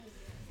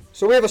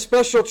So we have a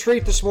special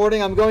treat this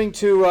morning. I'm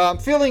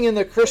feeling in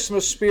the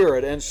Christmas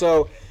spirit, and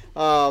so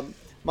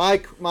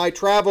my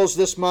travels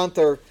this month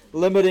are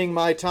limiting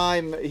my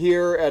time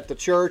here at the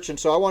church, and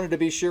so I wanted to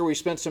be sure we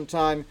spent some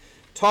time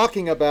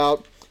talking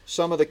about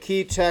some of the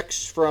key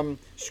texts from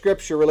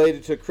Scripture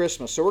related to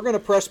Christmas. So we're going to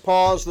press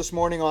pause this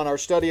morning on our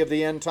study of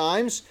the end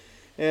times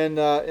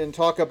and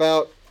talk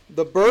about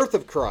the birth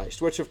of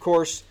Christ, which of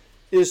course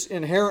is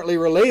inherently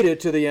related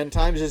to the end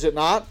times, is it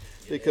not?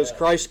 Because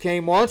Christ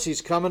came once,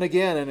 He's coming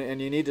again,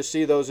 and you need to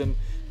see those in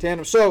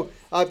tandem. So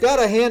I've got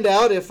a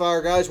handout if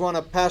our guys want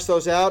to pass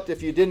those out.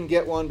 If you didn't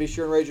get one, be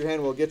sure and raise your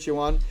hand. We'll get you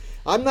one.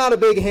 I'm not a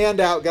big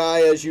handout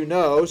guy, as you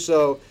know,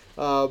 so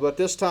but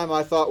this time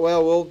I thought,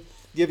 well, we'll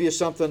give you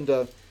something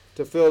to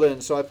fill in.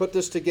 So I put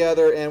this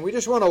together, and we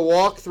just want to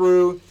walk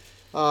through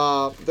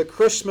the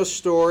Christmas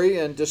story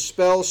and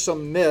dispel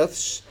some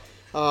myths.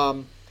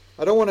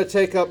 I don't want to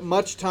take up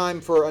much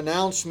time for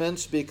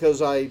announcements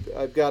because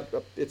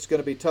it's going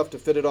to be tough to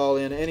fit it all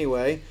in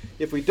anyway.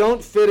 If we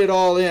don't fit it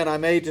all in, I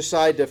may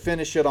decide to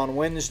finish it on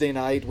Wednesday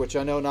night, which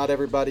I know not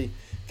everybody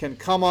can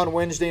come on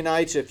Wednesday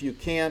nights. If you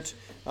can't,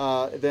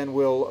 then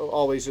we'll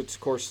always, it's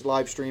of course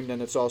live streamed and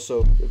it's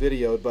also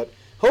videoed, but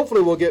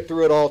hopefully we'll get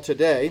through it all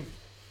today.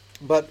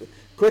 But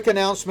quick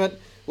announcement,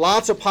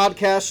 lots of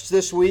podcasts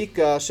this week,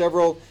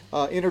 several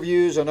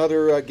interviews and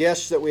other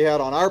guests that we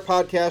had on our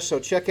podcast, so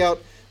check out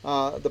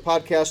the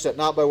podcast at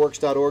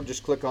notbyworks.org.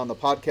 Just click on the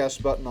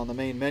podcast button on the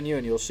main menu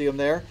and you'll see them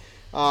there.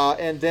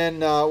 And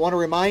then I want to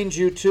remind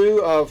you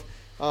too of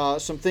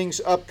some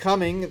things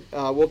upcoming.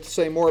 We'll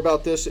say more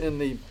about this in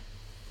the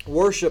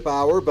worship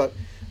hour, but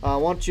I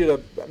want you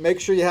to make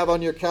sure you have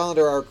on your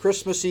calendar our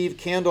Christmas Eve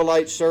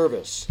candlelight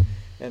service.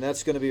 And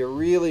that's going to be a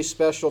really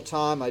special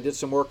time. I did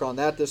some work on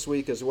that this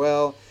week as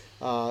well.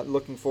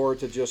 Looking forward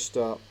to just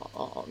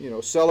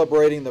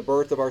celebrating the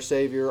birth of our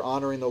Savior,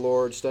 honoring the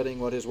Lord, studying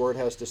what His Word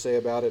has to say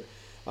about it.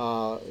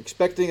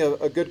 Expecting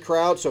a good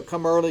crowd, so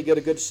come early, get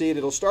a good seat.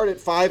 It'll start at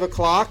 5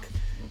 o'clock,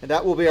 and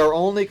that will be our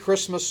only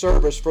Christmas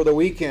service for the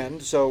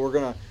weekend. So we're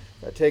going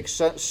to take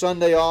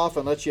Sunday off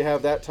and let you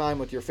have that time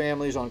with your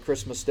families on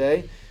Christmas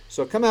Day.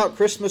 So come out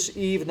Christmas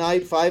Eve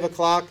night, 5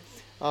 o'clock,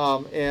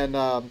 and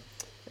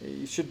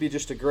it should be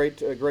just a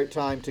great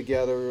time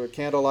together. A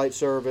candlelight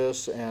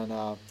service,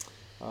 and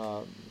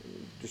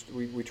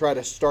we try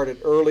to start it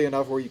early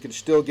enough where you can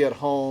still get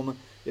home.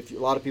 A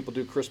lot of people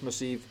do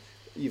Christmas Eve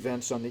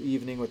events on the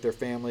evening with their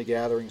family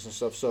gatherings and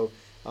stuff. So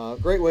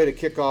great way to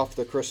kick off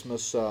the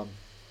Christmas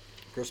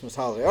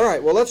holiday. All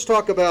right, well, let's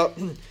talk about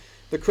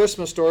the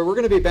Christmas story. We're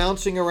going to be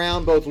bouncing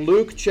around both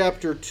Luke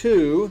chapter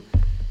 2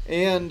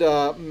 and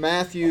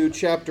Matthew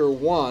chapter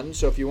 1.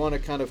 So if you want to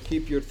kind of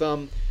keep your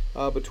thumb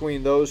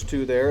between those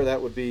two there,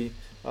 that would be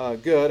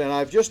good. And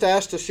I've just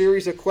asked a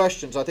series of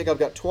questions. I think I've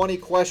got 20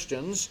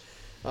 questions,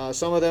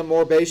 some of them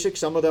more basic,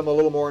 some of them a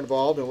little more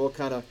involved, and we'll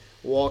kind of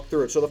walk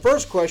through it. So the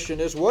first question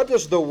is, what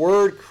does the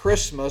word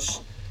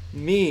Christmas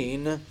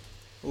mean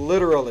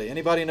literally?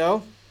 Anybody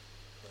know?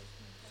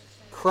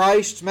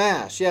 Christ's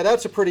Mass. Yeah,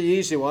 that's a pretty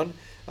easy one.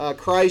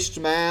 Christ's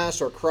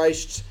Mass or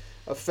Christ's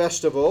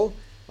festival.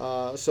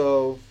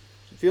 So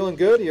feeling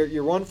good?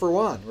 You're 1 for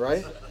 1,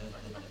 right?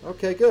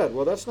 Okay, good.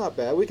 Well, that's not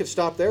bad. We could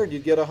stop there and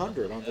you'd get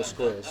 100 on this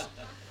quiz.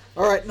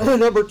 All right,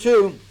 number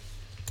 2.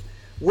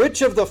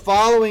 Which of the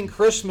following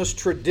Christmas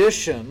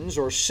traditions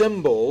or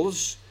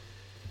symbols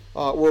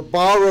were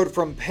borrowed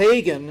from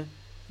pagan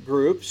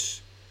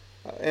groups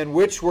and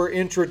which were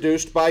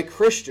introduced by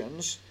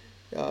Christians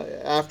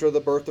after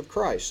the birth of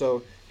Christ?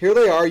 So here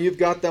they are. You've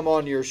got them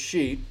on your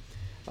sheet.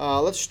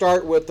 Let's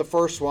start with the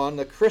first one,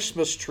 the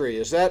Christmas tree.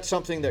 Is that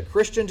something that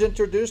Christians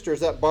introduced, or is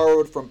that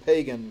borrowed from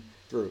pagan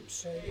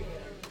groups? Pagan.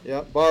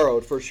 Yeah,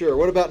 borrowed for sure.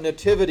 What about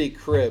nativity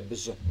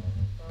cribs? I'd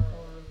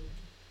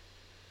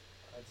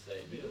say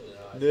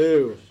new.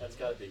 New. That's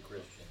got to be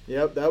Christian.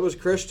 Yep, that was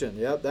Christian.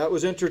 Yep, that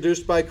was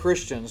introduced by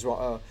Christians,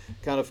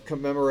 kind of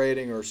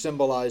commemorating or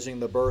symbolizing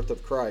the birth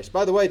of Christ.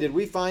 By the way, did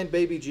we find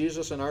baby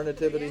Jesus in our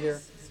nativity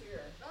here?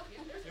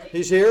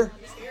 He's here?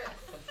 He's here.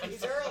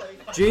 He's early.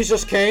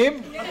 Jesus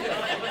came? He's early.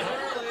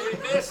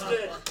 We missed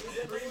it. He's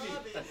in the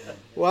lobby.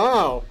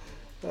 Wow.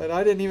 And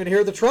I didn't even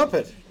hear the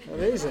trumpet.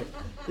 Amazing.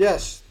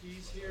 Yes.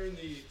 He's here in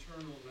the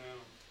eternal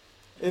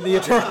now. In the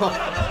eternal.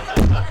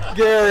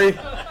 Gary.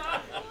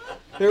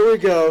 Here we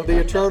go. The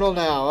eternal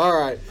now. All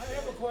right. I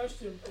have a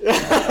question.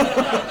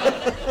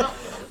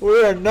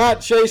 We are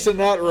not chasing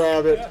that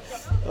rabbit.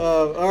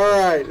 All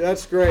right.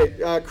 That's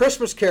great.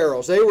 Christmas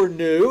carols. They were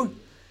new.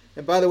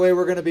 And by the way,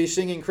 we're going to be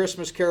singing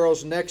Christmas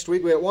carols next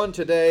week. We had one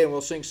today, and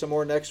we'll sing some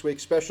more next week.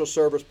 Special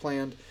service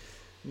planned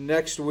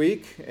next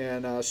week.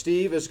 And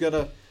Steve is going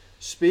to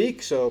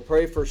speak, so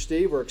pray for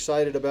Steve. We're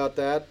excited about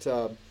that.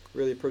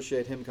 Really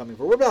appreciate him coming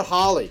forward. What about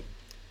Holly?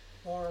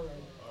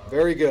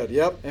 Very good,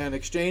 yep. And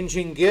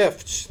exchanging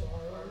gifts.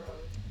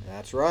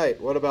 That's right.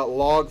 What about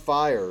log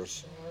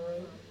fires?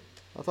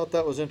 I thought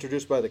that was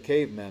introduced by the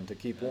cavemen to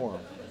keep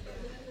warm.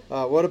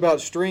 What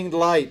about stringed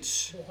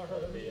lights?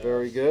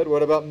 Very good.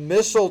 What about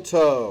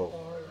mistletoe?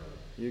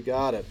 You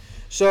got it.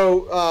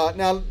 So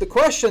now the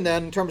question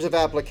then, in terms of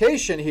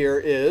application here,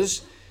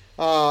 is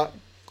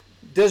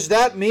does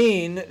that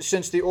mean,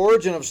 since the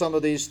origin of some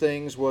of these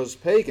things was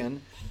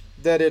pagan,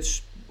 that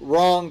it's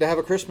wrong to have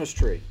a Christmas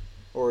tree,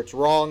 or it's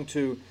wrong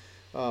to,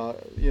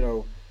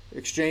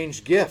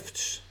 exchange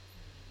gifts?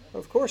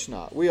 Of course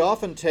not. We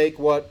often take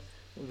what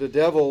the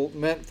devil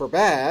meant for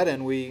bad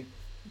and we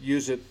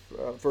use it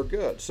for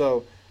good.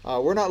 So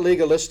we're not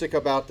legalistic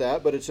about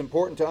that, but it's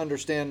important to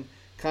understand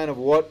kind of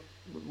what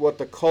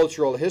the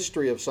cultural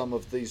history of some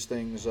of these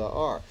things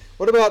are.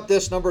 What about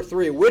this, number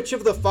 3? Which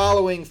of the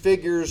following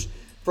figures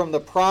from the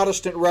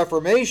Protestant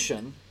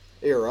Reformation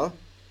era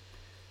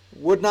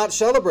would not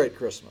celebrate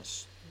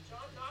Christmas? John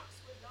Knox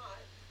would not.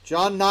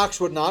 John Knox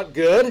would not.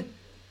 Good.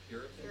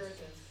 Puritans.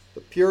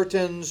 The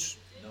Puritans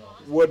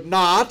would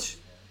not.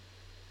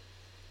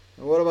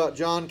 And what about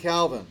John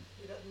Calvin?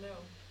 He doesn't know.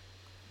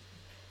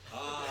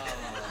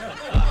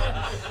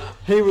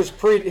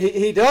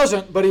 He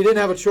doesn't, but he didn't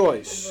have a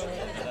choice.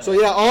 So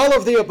yeah, all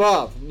of the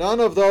above. None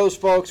of those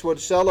folks would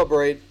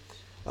celebrate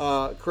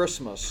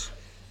Christmas.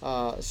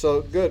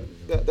 So good.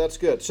 That's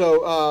good.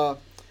 So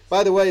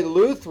by the way,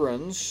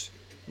 Lutherans,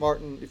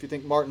 if you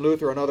think Martin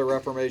Luther, another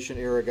Reformation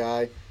era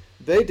guy,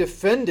 they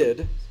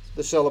defended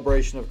the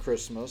celebration of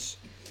Christmas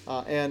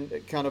and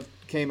it kind of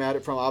came at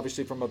it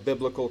obviously from a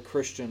biblical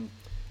Christian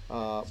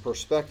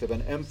perspective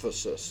and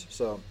emphasis.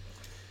 So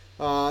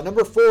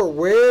number 4,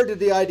 where did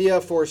the idea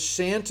for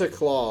Santa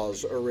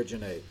Claus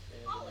originate?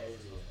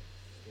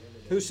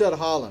 Who said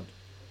Holland?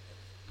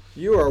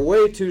 You are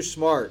way too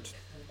smart.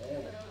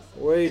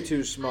 Way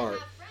too smart. I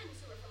have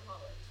friends who are from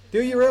Holland.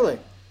 Do you really?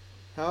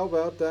 How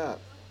about that?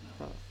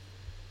 Huh.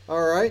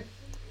 All right.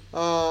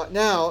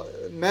 Now,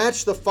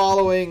 match the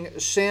following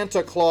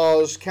Santa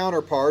Claus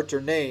counterparts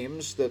or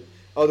names that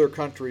other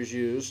countries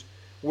use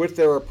with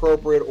their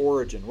appropriate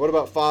origin. What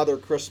about Father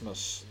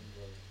Christmas?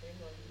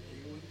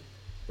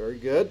 Very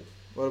good.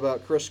 What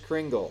about Kris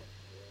Kringle?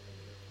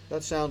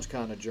 That sounds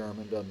kind of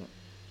German, doesn't it?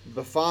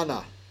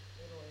 Befana.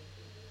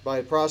 By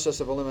a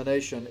process of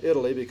elimination,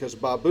 Italy, because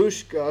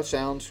babushka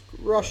sounds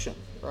Russian.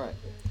 Right.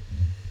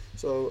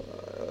 So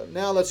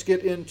now let's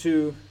get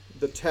into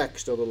the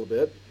text a little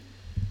bit.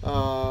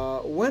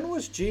 When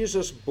was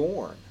Jesus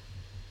born?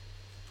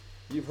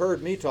 You've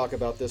heard me talk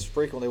about this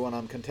frequently when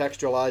I'm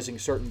contextualizing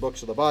certain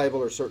books of the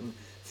Bible or certain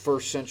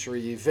first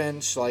century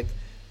events, like,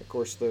 of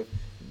course, the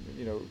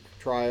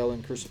trial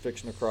and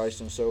crucifixion of Christ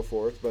and so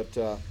forth. But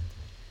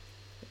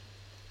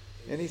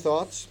any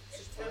thoughts?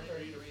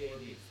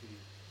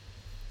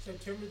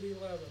 September the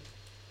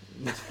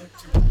 11th.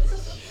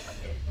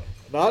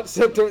 Not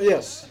September.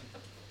 Yes.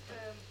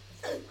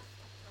 I've heard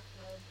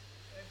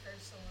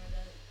somewhere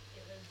that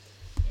it was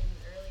in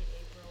early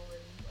April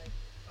in like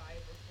 5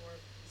 or 4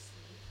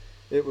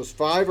 BC. It was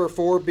 5 or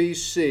 4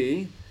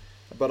 BC,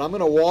 but I'm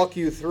going to walk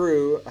you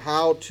through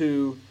how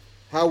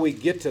we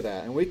get to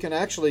that, and we can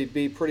actually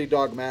be pretty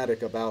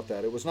dogmatic about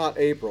that. It was not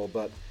April,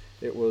 but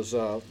it was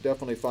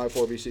definitely 5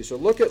 4 BC. So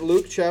look at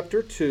Luke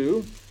chapter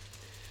 2.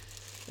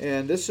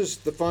 And this is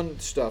the fun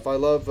stuff. I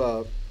love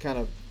kind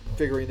of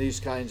figuring these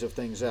kinds of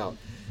things out.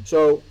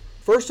 So,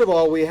 first of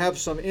all, we have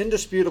some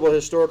indisputable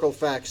historical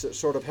facts that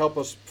sort of help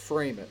us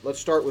frame it. Let's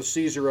start with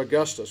Caesar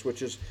Augustus,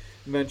 which is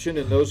mentioned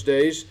in those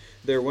days.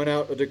 There went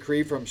out a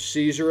decree from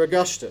Caesar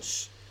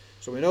Augustus.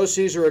 So we know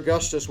Caesar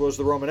Augustus was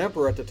the Roman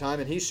emperor at the time,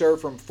 and he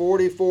served from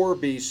 44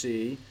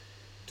 BC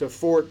to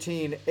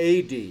 14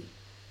 AD.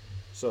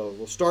 So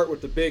we'll start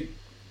with the big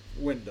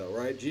window,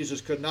 right?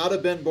 Jesus could not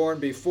have been born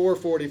before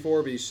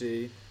 44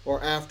 BC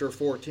or after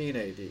 14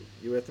 AD.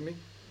 You with me?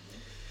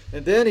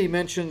 And then he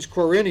mentions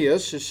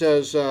Quirinius. It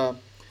says,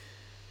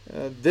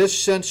 this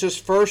census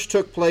first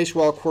took place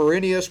while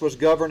Quirinius was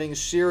governing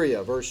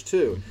Syria, verse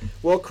 2.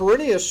 Well,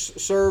 Quirinius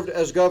served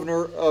as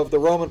governor of the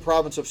Roman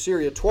province of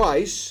Syria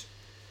twice.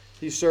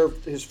 He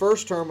served, his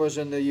first term was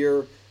in the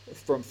year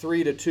from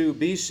 3 to 2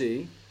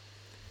 BC,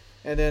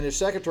 and then his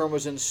second term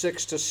was in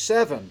 6 to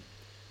 7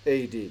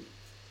 AD.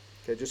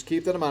 Okay, just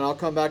keep that in mind. I'll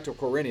come back to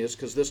Quirinius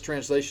because this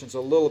translation's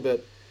a little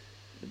bit,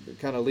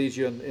 kind of leads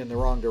you in the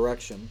wrong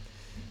direction.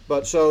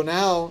 But so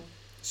now,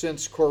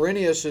 since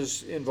Quirinius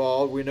is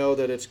involved, we know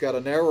that it's got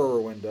a narrower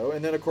window.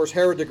 And then, of course,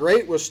 Herod the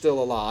Great was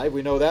still alive.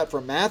 We know that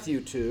from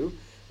Matthew 2,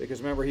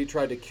 because remember, he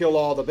tried to kill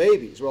all the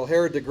babies. Well,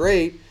 Herod the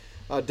Great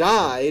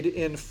died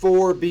in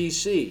 4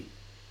 BC.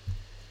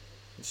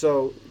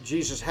 So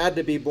Jesus had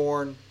to be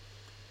born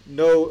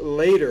no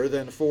later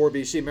than 4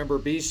 BC. Remember,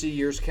 BC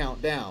years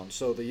count down.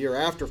 So the year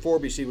after 4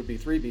 BC would be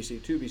 3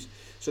 BC, 2 BC.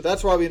 So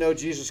that's why we know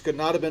Jesus could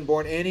not have been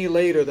born any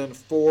later than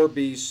 4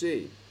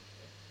 BC.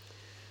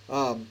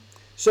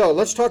 So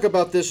let's talk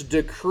about this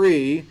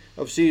decree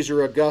of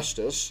Caesar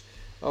Augustus.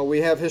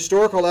 We have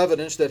historical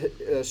evidence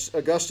that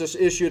Augustus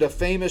issued a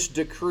famous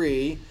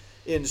decree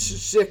in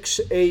 6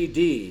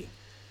 AD,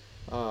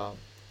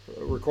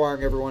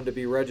 requiring everyone to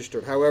be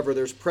registered. However,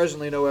 there's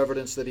presently no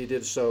evidence that he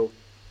did so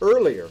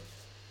earlier.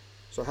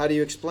 So how do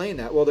you explain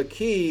that? Well, the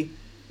key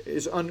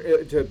is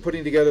to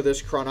putting together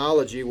this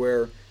chronology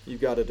where you've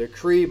got a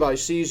decree by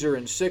Caesar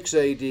in 6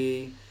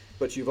 AD,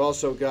 but you've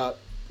also got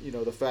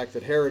the fact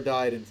that Herod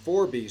died in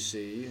 4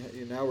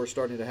 BC. Now we're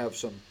starting to have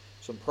some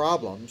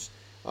problems.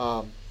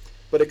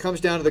 But it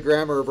comes down to the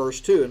grammar of verse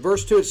 2. In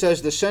verse 2 it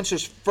says the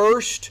census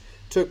first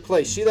took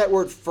place. See that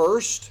word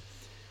first?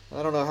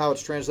 I don't know how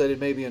it's translated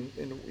maybe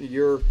in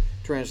your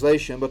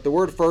translation, but the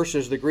word first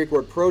is the Greek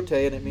word prote,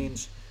 and it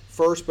means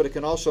first, but it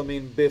can also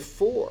mean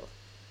before.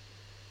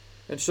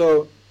 And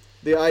so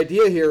the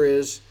idea here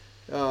is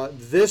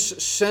this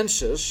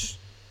census,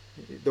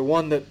 the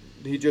one that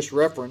he just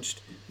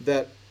referenced,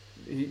 that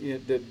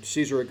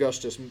Caesar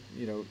Augustus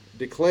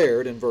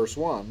declared in verse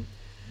 1,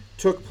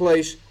 took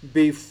place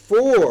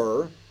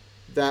before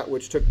that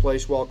which took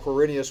place while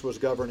Quirinius was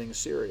governing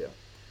Syria.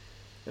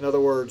 In other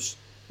words,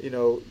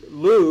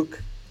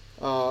 Luke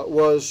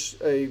was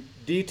a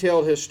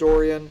detailed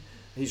historian.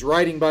 He's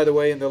writing, by the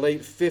way, in the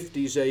late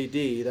 50s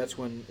AD. That's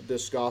when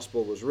this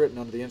gospel was written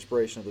under the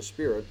inspiration of the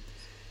Spirit.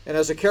 And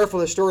as a careful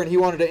historian, he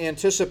wanted to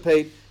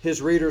anticipate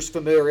his readers'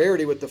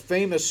 familiarity with the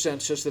famous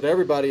census that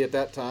everybody at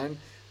that time,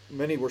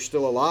 many were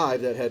still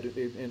alive that had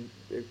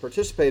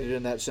participated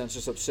in that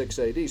census of 6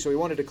 AD. So he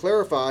wanted to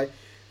clarify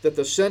that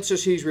the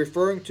census he's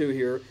referring to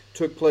here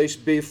took place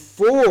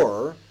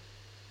before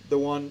the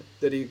one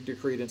that he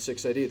decreed in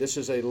 6 AD. This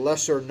is a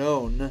lesser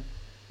known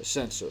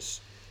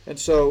census. And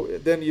so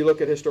then you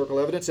look at historical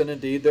evidence, and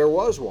indeed there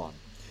was one.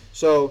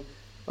 So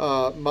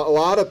a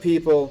lot of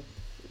people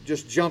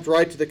just jumped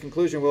right to the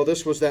conclusion, well,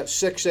 this was that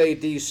 6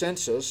 AD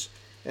census,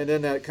 and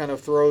then that kind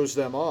of throws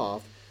them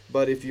off.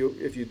 But if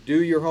you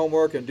do your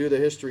homework and do the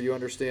history, you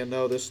understand,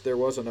 no, there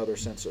was another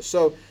census.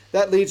 So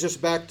that leads us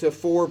back to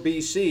 4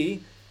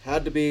 BC,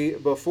 had to be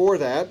before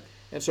that.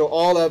 And so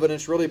all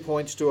evidence really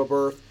points to a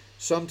birth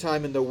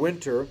sometime in the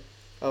winter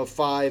of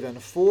 5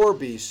 and 4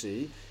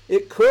 BC.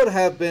 It could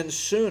have been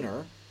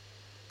sooner,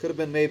 could have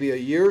been maybe a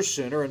year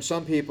sooner. And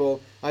some people,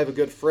 I have a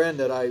good friend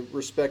that I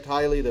respect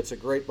highly that's a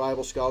great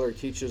Bible scholar. He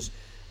teaches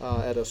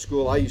at a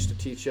school I used to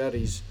teach at.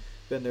 He's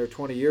been there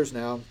 20 years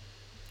now.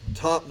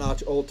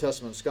 Top-notch Old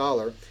Testament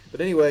scholar.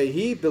 But anyway,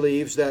 he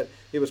believes that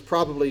it was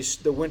probably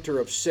the winter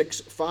of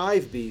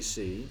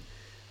 6-5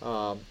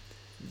 BC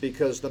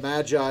because the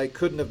Magi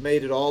couldn't have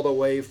made it all the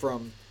way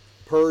from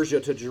Persia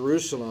to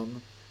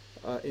Jerusalem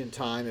in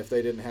time if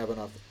they didn't have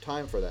enough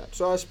time for that.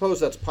 So I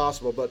suppose that's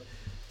possible, but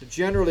the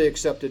generally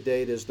accepted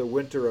date is the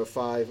winter of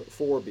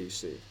 5-4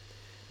 BC.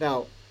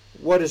 Now,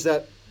 what does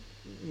that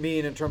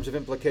mean in terms of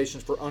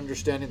implications for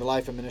understanding the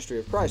life and ministry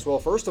of Christ? Well,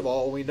 first of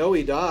all, we know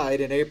he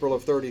died in April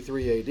of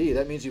 33 AD.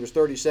 That means he was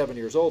 37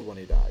 years old when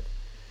he died.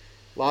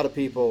 A lot of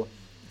people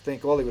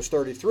think, well, he was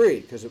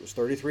 33 because it was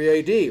 33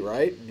 AD,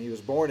 right? And he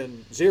was born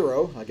in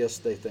 0, I guess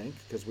they think,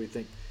 because we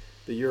think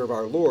the year of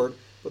our Lord.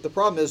 But the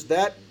problem is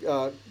that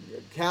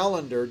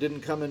calendar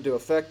didn't come into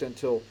effect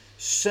until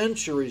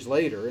centuries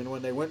later, and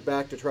when they went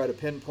back to try to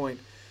pinpoint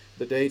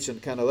the dates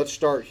and kind of let's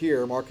start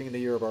here, marking the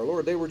year of our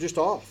Lord, they were just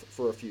off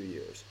for a few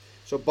years.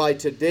 So by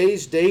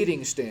today's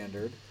dating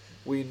standard,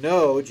 we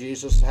know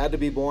Jesus had to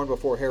be born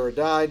before Herod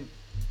died,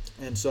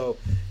 and so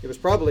it was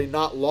probably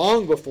not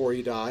long before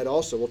he died.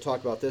 Also, we'll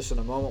talk about this in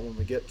a moment when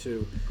we get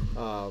to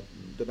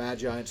the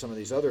Magi and some of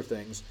these other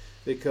things,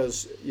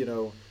 because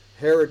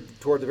Herod,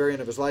 toward the very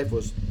end of his life,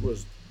 was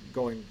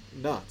going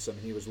nuts. I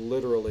mean, he was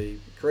literally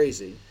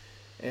crazy.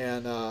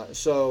 And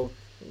so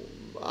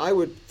I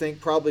would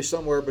think probably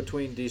somewhere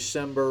between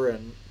December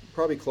and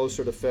probably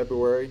closer to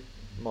February,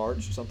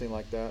 March, something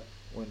like that,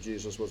 when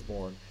Jesus was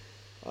born,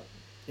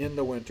 in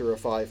the winter of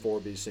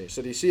 5-4 BC.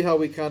 So do you see how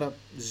we kind of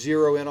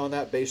zero in on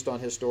that based on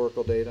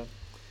historical data?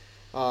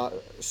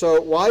 So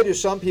why do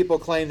some people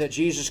claim that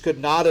Jesus could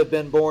not have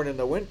been born in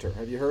the winter?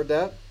 Have you heard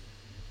that?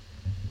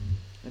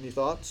 Any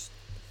thoughts?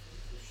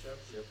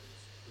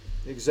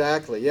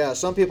 Exactly, yeah.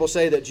 Some people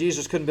say that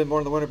Jesus couldn't have been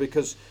born in the winter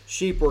because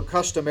sheep were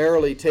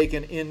customarily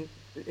taken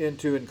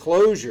into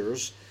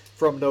enclosures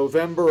from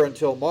November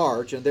until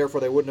March, and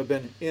therefore they wouldn't have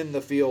been in the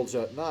fields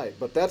at night.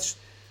 But that's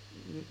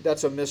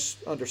a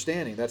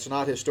misunderstanding. That's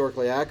not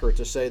historically accurate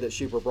to say that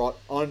sheep were brought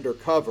under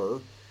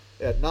cover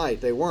at night.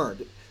 They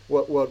weren't.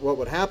 What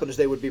would happen is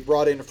they would be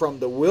brought in from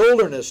the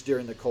wilderness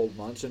during the cold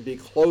months and be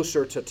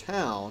closer to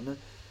town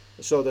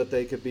so that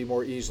they could be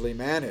more easily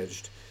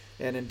managed.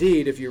 And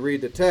indeed, if you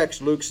read the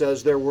text, Luke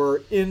says there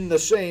were in the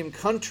same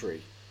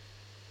country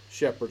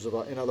shepherds,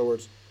 in other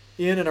words,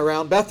 in and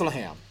around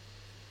Bethlehem.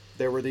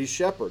 There were these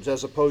shepherds,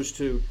 as opposed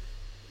to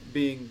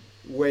being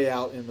way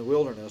out in the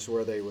wilderness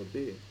where they would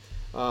be.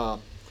 And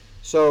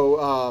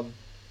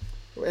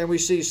we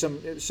see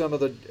some of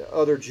the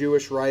other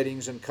Jewish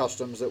writings and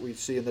customs that we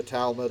see in the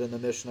Talmud and the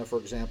Mishnah, for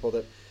example,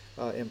 that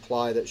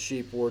imply that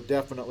sheep were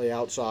definitely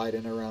outside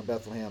and around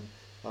Bethlehem,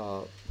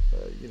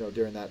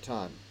 during that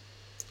time.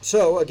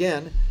 So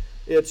again,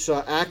 it's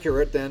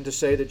accurate then to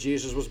say that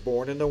Jesus was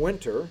born in the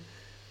winter,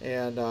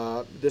 and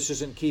this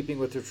is in keeping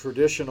with the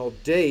traditional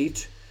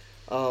date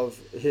of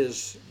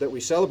that we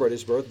celebrate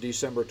his birth,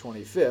 December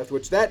 25th,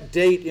 which that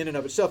date in and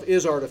of itself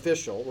is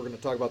artificial. We're going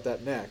to talk about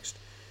that next.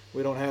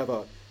 We don't have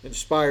an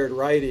inspired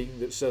writing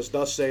that says,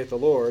 "Thus saith the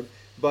Lord,"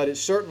 but it's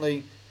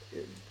certainly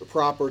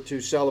proper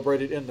to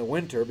celebrate it in the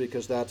winter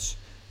because that's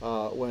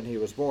when he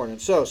was born.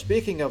 And so,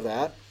 speaking of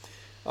that,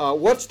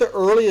 what's the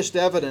earliest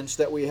evidence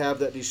that we have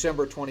that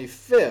December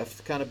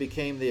 25th kind of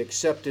became the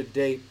accepted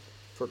date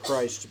for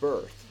Christ's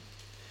birth?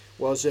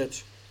 Was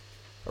it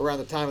around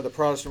the time of the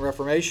Protestant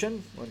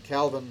Reformation when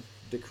Calvin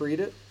decreed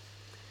it?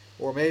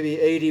 Or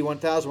maybe AD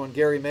 1000 when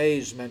Gary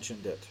Mays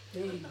mentioned it?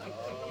 D.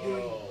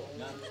 Oh,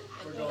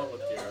 we're going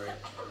with Gary.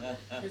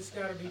 It's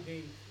gotta be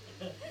D.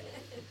 Why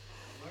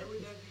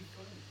would that be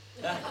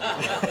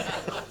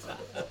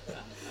funny?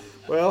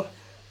 Well,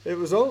 it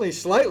was only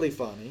slightly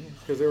funny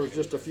because there was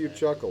just a few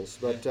chuckles.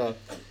 But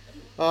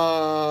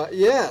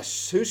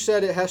yes, who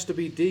said it has to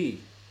be D?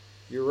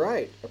 You're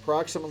right.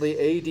 Approximately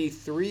AD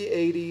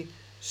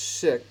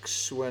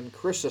 386 when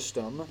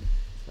Chrysostom,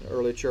 an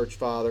early church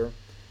father,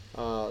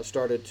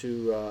 started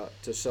to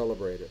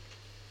celebrate it.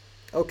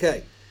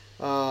 Okay,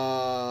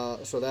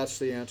 so that's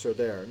the answer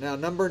there. Now,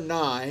 number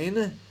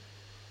 9,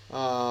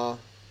 why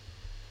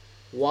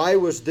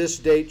was this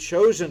date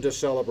chosen to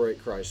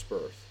celebrate Christ's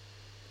birth?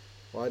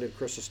 Why did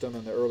Chrysostom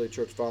and the early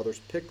church fathers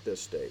pick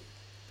this date?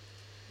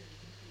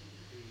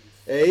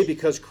 A,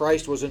 because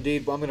Christ was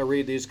indeed, I'm going to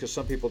read these because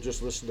some people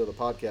just listen to the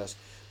podcast,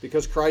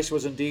 because Christ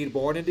was indeed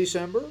born in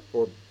December,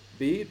 or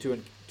B,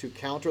 to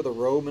counter the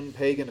Roman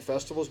pagan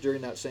festivals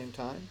during that same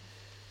time,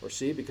 or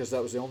C, because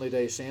that was the only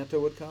day Santa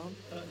would come,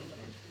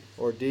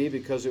 or D,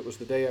 because it was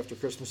the day after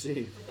Christmas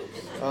Eve.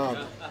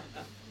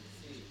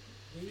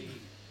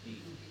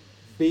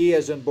 B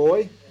as in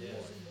boy?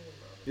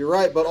 You're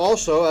right, but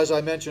also, as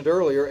I mentioned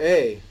earlier,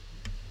 A.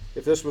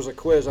 If this was a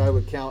quiz, I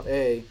would count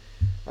A.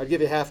 I'd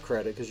give you half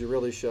credit because you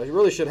really should. You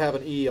really should have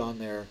an E on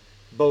there.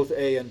 Both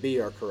A and B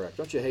are correct.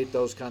 Don't you hate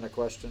those kind of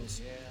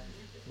questions? Yeah.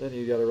 Then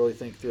you got to really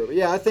think through it. But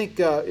yeah, I think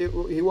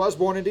he was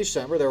born in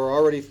December. They were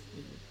already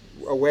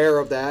aware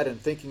of that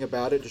and thinking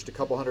about it just a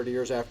couple hundred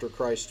years after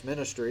Christ's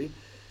ministry.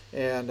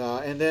 And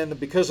then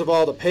because of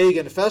all the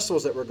pagan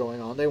festivals that were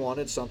going on, they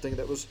wanted something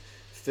that was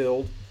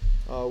filled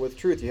with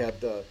truth. You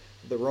had the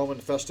Roman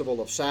festival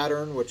of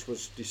Saturn, which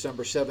was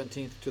December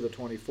 17th to the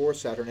 24th,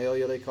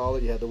 Saturnalia they call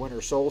it. You had the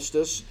winter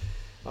solstice.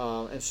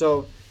 And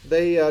so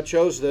they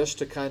chose this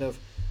to kind of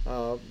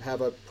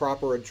have a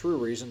proper and true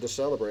reason to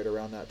celebrate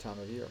around that time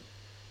of year.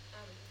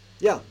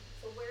 Yeah.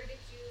 So where did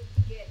you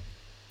get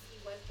he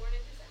was born in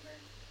December?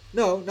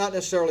 No, not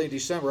necessarily in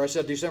December. I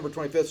said December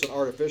 25th is an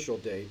artificial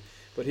date,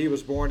 but he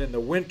was born in the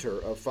winter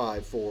of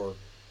 54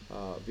 BC.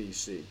 Okay,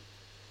 because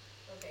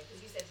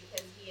you said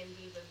because he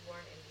indeed was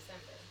born in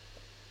December.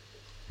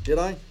 Did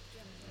I?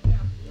 Yeah.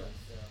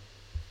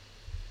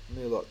 Let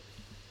me look.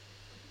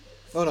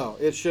 Oh no,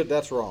 it should.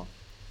 That's wrong.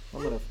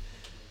 I'm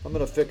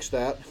gonna fix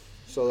that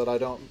so that I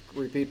don't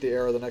repeat the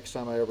error the next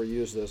time I ever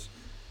use this.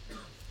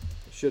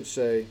 It should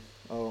say,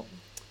 oh,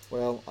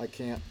 well, I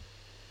can't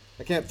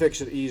fix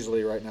it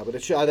easily right now, but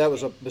it should, that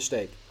was a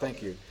mistake.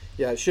 Thank you.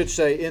 Yeah, it should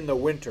say in the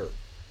winter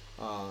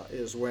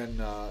is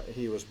when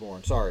he was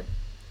born. Sorry.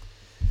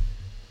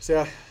 See,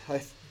 I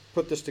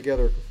put this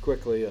together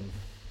quickly and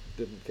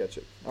didn't catch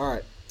it. All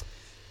right.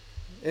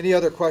 Any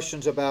other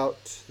questions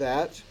about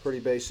that? Pretty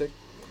basic.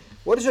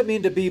 What does it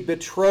mean to be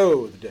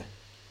betrothed?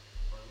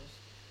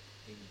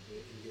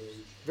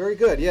 Very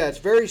good. Yeah, it's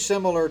very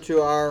similar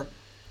to our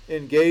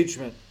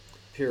engagement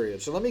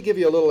period. So let me give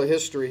you a little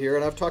history here,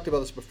 and I've talked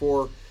about this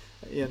before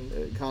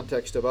in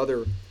context of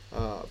other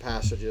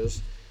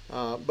passages.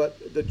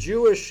 But the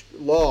Jewish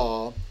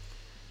law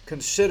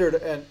considered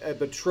a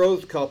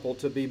betrothed couple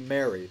to be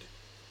married.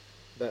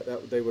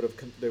 That they would,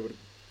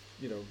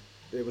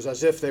 it was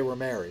as if they were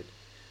married.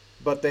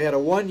 But they had a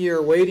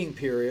 1-year waiting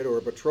period or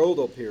a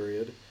betrothal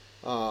period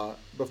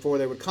before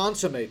they would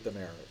consummate the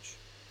marriage.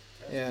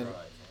 Test And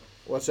drive.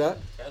 what's that?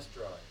 Test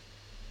drive.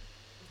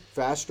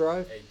 Fast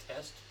drive? A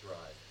test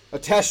drive. A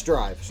test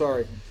drive.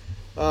 Sorry.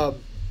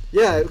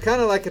 Yeah,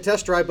 kind of like a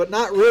test drive, but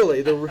not really.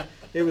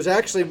 It was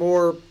actually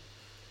more,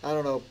 I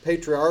don't know,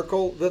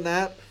 patriarchal than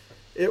that.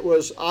 It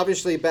was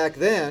obviously back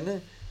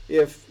then.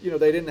 If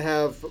they didn't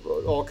have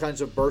all kinds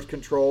of birth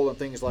control and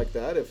things like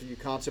that, if you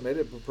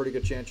consummated, a pretty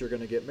good chance you're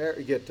going to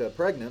get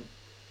pregnant.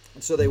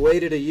 And so they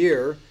waited a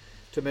year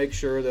to make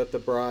sure that the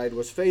bride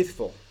was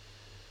faithful.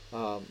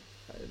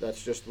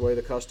 That's just the way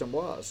the custom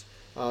was.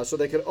 So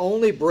they could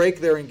only break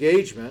their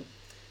engagement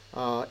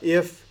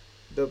if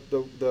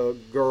the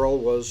girl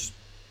was,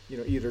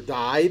 either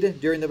died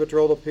during the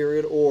betrothal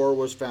period or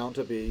was found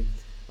to be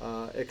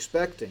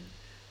expecting.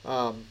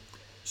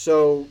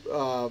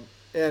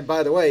 And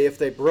by the way, if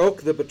they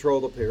broke the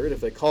betrothal period,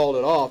 if they called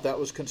it off, that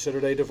was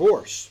considered a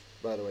divorce,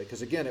 by the way,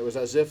 because again, it was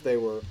as if they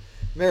were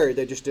married.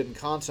 They just didn't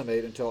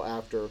consummate until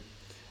after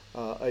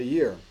a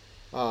year.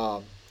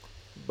 But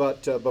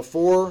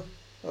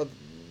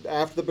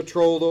after the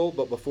betrothal,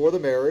 but before the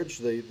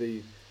marriage,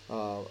 legally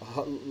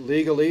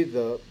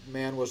the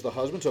man was the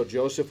husband. So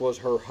Joseph was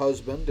her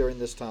husband during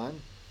this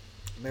time,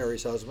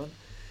 Mary's husband,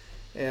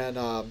 and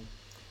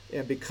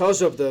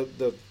because of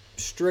the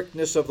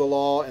strictness of the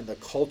law and the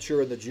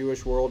culture in the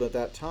Jewish world at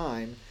that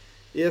time,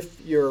 if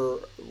your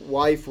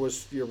wife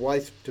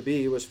to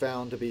be was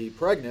found to be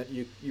pregnant,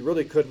 you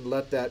really couldn't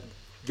let that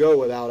go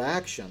without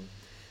action.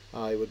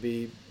 It would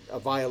be a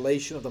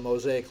violation of the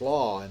Mosaic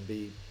law and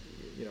be,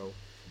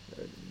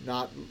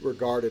 not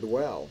regarded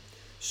well.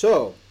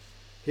 So,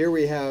 here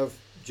we have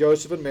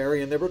Joseph and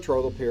Mary in their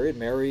betrothal period.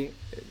 Mary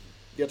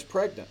gets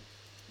pregnant.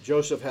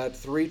 Joseph had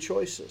three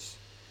choices.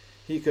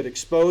 He could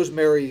expose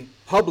Mary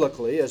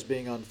publicly as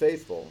being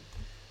unfaithful,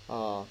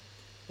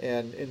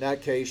 and in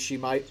that case she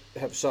might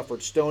have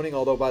suffered stoning,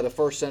 although by the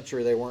first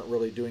century they weren't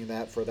really doing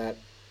that for that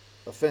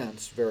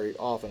offense very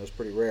often. It's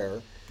pretty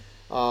rare.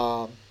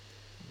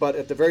 But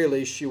at the very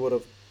least she would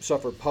have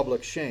suffered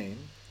public shame.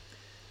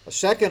 A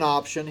second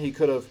option, he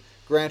could have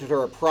granted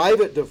her a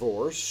private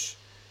divorce,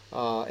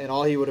 and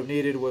all he would have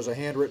needed was a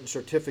handwritten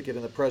certificate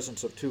in the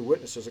presence of two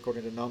witnesses,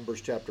 according to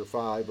Numbers chapter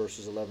 5,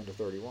 verses 11 to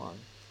 31.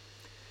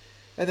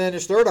 And then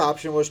his third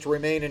option was to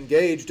remain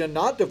engaged and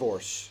not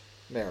divorce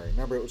Mary.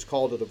 Remember, it was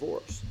called a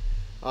divorce.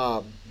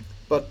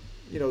 But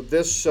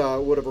this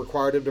would have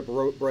required him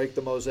to break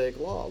the Mosaic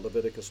law,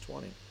 Leviticus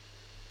 20.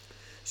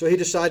 So he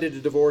decided to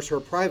divorce her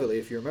privately,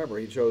 if you remember.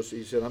 He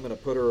said, I'm going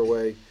to put her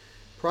away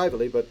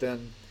privately, but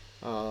then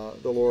the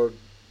Lord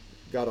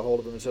got a hold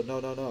of him and said,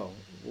 no.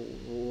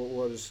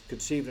 What is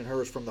conceived in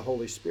her is from the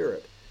Holy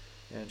Spirit.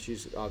 And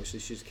she's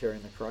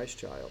carrying the Christ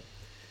child.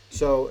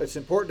 So it's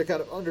important to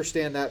kind of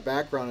understand that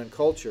background and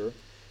culture.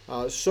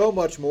 So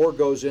much more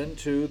goes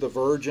into the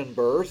virgin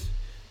birth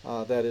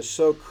that is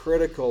so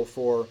critical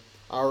for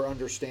our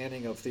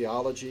understanding of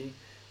theology.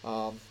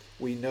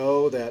 We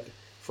know that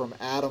from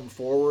Adam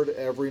forward,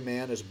 every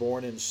man is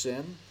born in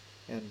sin,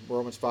 and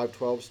Romans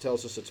 5:12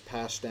 tells us it's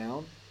passed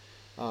down.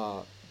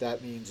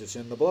 That means it's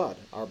in the blood.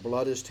 Our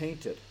blood is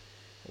tainted.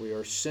 We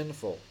are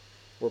sinful.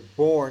 We're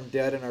born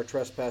dead in our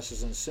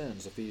trespasses and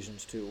sins,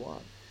 Ephesians 2:1.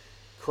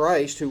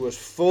 Christ, who was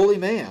fully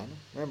man,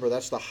 remember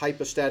that's the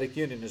hypostatic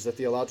union is the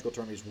theological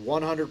term. He's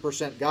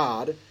 100%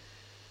 God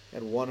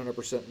and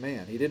 100%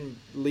 man. He didn't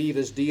leave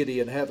his deity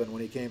in heaven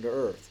when he came to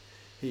earth.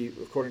 He,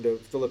 according to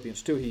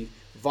Philippians 2, he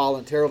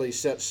voluntarily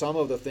set some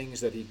of the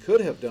things that he could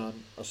have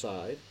done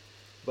aside,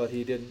 but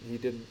he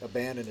didn't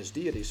abandon his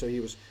deity. So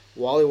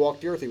while he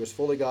walked the earth, he was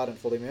fully God and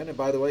fully man. And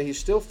by the way, he's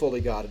still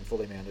fully God and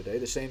fully man today.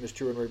 The same is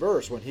true in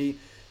reverse. When he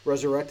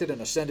resurrected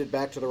and ascended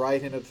back to the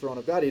right hand of the throne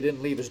of God, he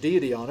didn't leave his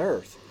deity on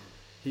earth.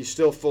 He's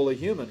still fully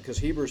human, because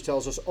Hebrews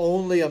tells us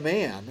only a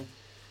man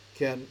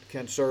can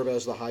serve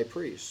as the high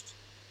priest.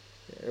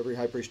 Every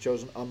high priest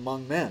chosen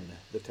among men,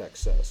 the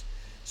text says.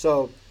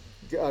 So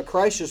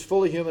Christ is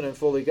fully human and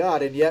fully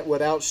God, and yet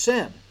without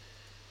sin.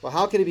 Well,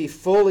 how could he be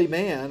fully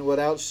man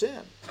without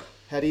sin?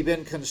 Had he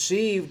been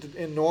conceived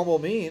in normal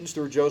means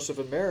through Joseph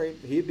and Mary,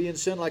 he'd be in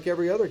sin like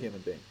every other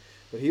human being.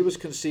 But he was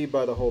conceived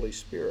by the Holy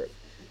Spirit,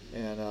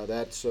 and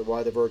that's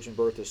why the virgin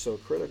birth is so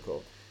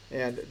critical.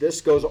 And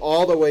this goes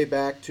all the way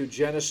back to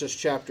Genesis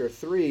chapter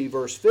 3,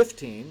 verse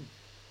 15,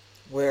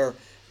 where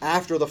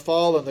after the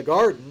fall in the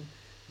garden,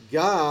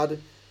 God,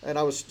 and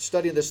I was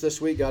studying this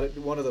week,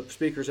 one of the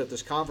speakers at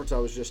this conference I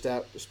was just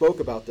at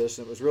spoke about this,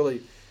 and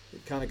it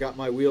kind of got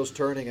my wheels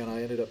turning, and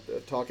I ended up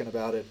talking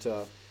about it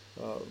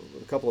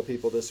with a couple of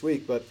people this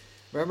week. But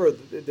remember,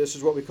 this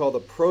is what we call the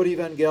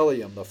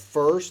protevangelium, the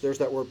first, there's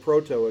that word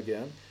proto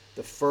again,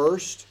 the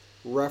first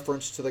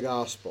reference to the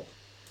gospel.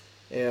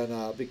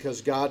 And because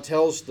God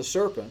tells the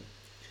serpent,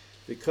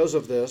 because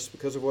of this,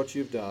 because of what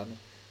you've done,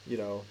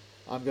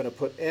 I'm going to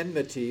put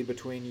enmity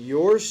between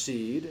your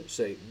seed,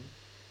 Satan,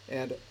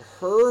 and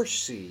her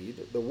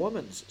seed, the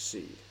woman's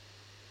seed.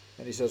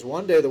 And he says,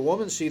 one day the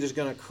woman's seed is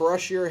going to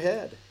crush your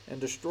head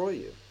and destroy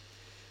you.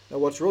 Now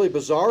what's really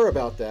bizarre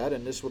about that,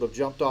 and this would have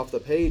jumped off the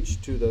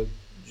page to the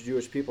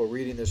Jewish people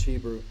reading this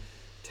Hebrew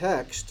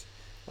text,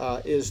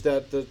 is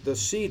that the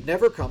seed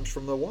never comes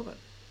from the woman.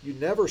 You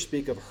never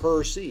speak of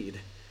her seed.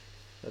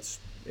 That's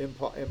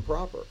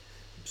improper.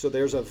 So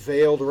there's a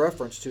veiled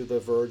reference to the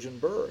virgin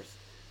birth,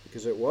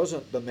 because it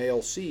wasn't the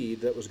male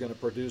seed that was going to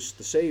produce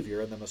the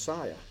Savior and the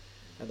Messiah,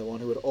 and the one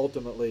who would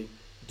ultimately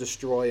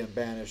destroy and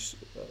banish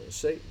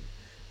Satan.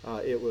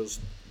 It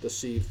was the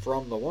seed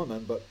from the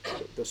woman, but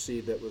the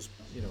seed that was,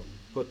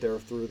 put there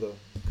through the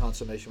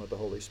consummation with the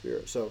Holy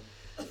Spirit. So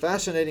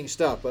fascinating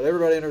stuff, but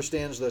everybody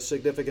understands the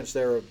significance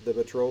there of the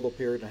betrothal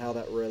period and how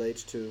that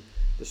relates to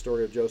the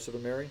story of Joseph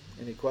and Mary.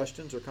 Any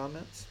questions or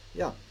comments?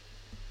 Yeah.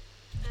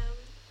 I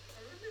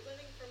remember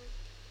living from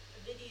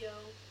a video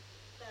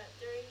that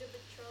during the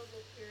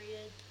betrothal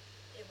period,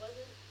 it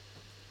wasn't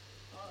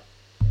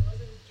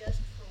just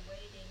for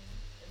waiting.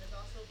 It was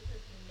also because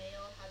the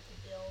male had to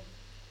build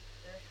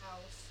their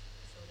house,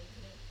 so they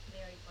couldn't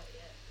marry quite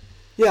yet.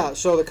 Yeah.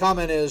 So the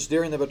comment is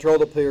during the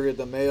betrothal period,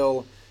 the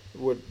male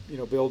would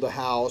build a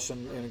house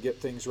and get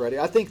things ready.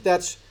 I think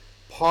that's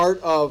part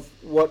of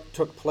what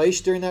took place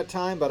during that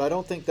time, but I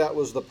don't think that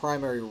was the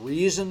primary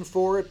reason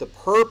for it. The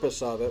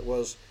purpose of it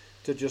was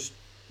to just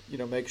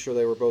make sure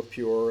they were both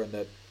pure and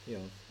that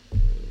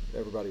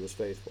everybody was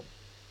faithful.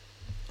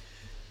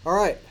 All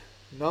right,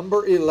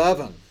 number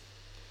 11.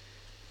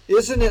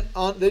 Isn't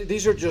it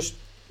these are just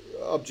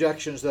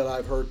objections that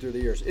I've heard through the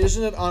years.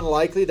 Isn't it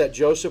unlikely that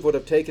Joseph would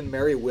have taken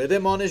Mary with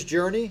him on his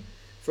journey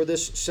for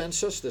this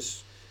census,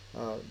 this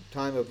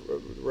time of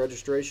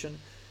registration?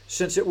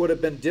 since it would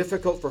have been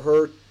difficult for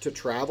her to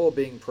travel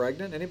being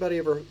pregnant. Anybody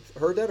ever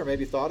heard that or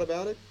maybe thought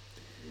about it?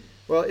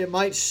 Well, it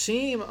might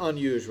seem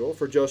unusual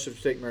for Joseph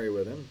to take Mary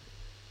with him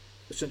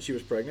since she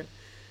was pregnant,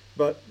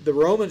 but the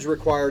Romans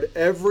required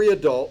every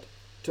adult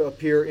to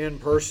appear in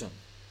person.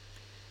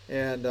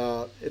 And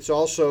it's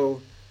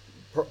also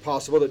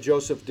possible that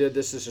Joseph did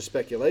this as a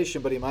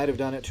speculation, but he might have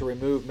done it to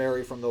remove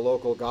Mary from the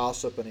local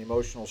gossip and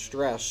emotional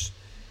stress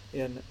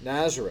in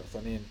Nazareth.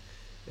 I mean,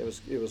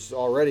 it was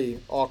already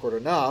awkward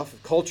enough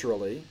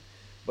culturally,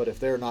 but if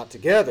they're not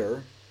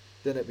together,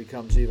 then it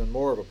becomes even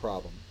more of a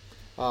problem.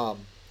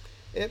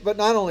 But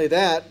not only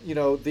that,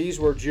 these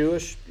were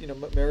Jewish.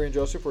 Mary and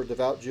Joseph were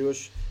devout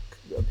Jewish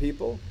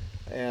people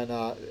and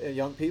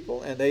young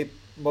people, and they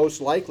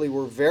most likely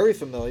were very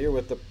familiar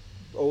with the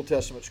Old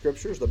Testament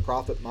scriptures. The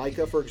prophet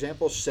Micah, for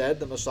example, said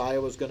the Messiah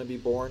was going to be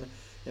born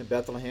in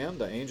Bethlehem.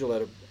 The angel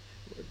had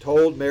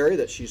told Mary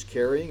that she's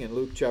carrying in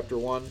Luke chapter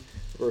 1,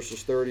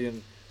 verses 30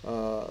 and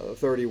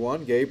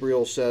 31.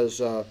 Gabriel says,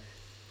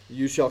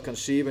 you shall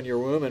conceive in your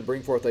womb and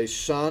bring forth a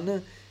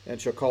son, and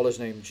shall call his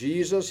name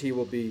Jesus. He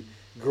will be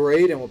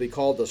great and will be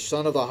called the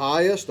Son of the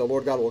Highest. The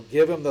Lord God will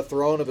give him the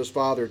throne of his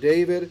father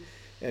David,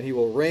 and he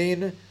will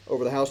reign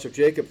over the house of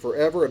Jacob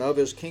forever, and of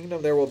his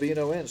kingdom there will be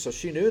no end. So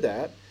she knew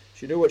that.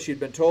 She knew what she'd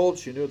been told.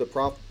 She knew the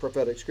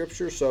prophetic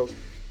scriptures. So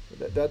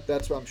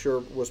that's, I'm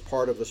sure, was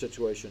part of the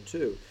situation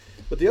too.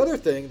 But the other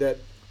thing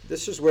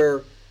this is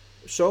where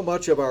so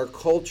much of our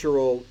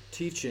cultural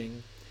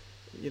teaching,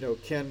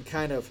 can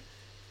kind of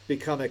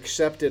become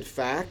accepted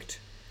fact.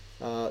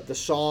 The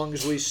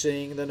songs we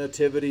sing, the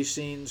nativity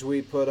scenes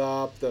we put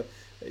up, the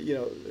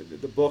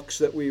books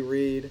that we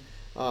read.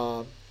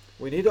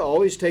 We need to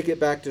always take it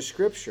back to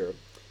Scripture.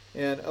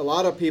 And a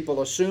lot of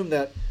people assume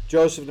that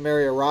Joseph and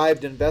Mary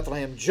arrived in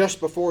Bethlehem just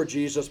before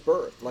Jesus'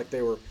 birth, like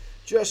they were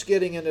just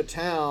getting into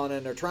town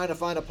and they're trying to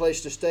find a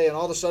place to stay, and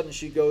all of a sudden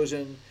she goes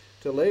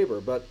into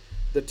labor. But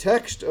the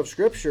text of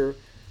Scripture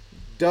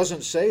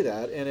doesn't say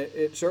that, and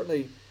it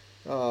certainly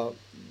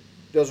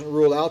doesn't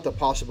rule out the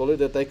possibility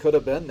that they could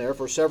have been there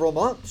for several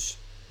months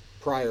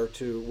prior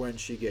to when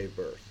she gave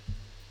birth.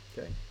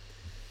 Okay,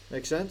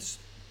 make sense?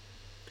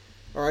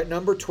 All right,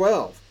 number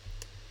 12.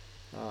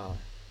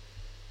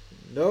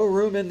 No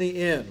room in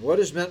the inn. What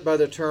is meant by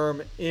the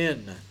term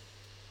inn?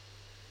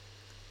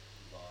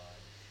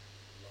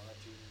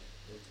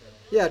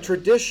 Yeah,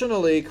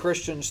 traditionally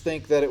Christians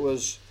think that it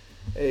was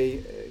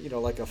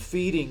like a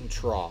feeding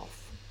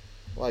trough,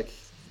 like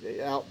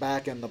out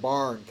back in the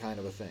barn kind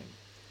of a thing.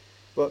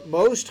 But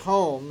most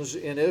homes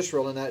in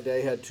Israel in that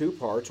day had two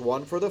parts,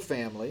 one for the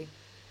family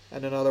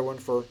and another one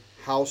for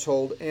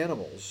household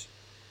animals.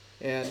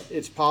 And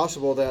it's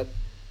possible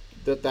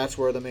that's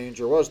where the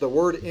manger was. The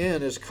word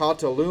inn is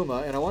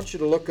kataluma, and I want you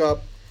to look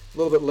up a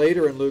little bit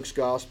later in Luke's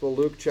Gospel,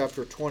 Luke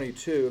chapter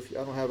 22.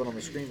 I don't have it on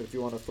the screen, but if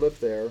you want to flip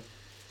there.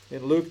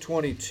 In Luke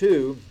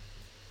 22,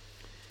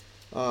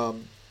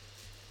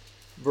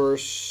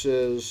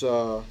 verses,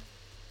 start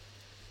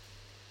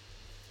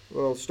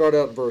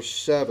out in verse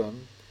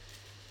 7.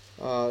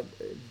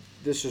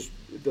 This is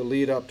the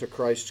lead up to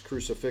Christ's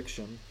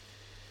crucifixion.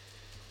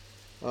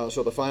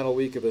 So the final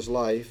week of his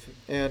life.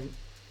 And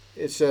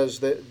it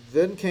says that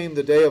then came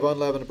the day of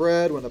unleavened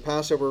bread, when the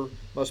Passover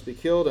must be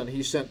killed, and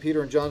he sent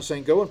Peter and John,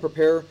 saying, go and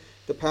prepare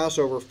the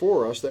Passover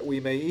for us, that we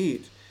may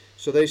eat.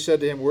 So they said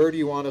to him, where do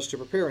you want us to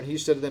prepare? And he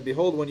said to them,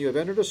 behold, when you have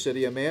entered a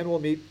city, a man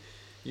will meet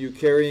you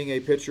carrying a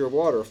pitcher of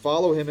water.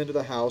 Follow him into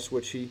the house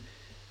which he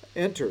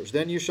enters.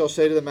 Then you shall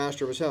say to the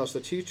master of his house, the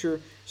teacher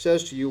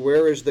says to you,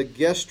 where is the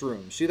guest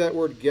room? See that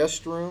word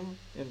guest room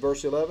in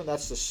verse 11?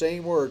 That's the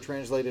same word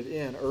translated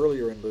in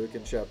earlier in Luke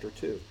in chapter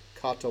 2,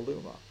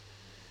 kataluma.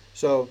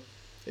 So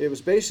it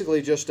was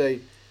basically just a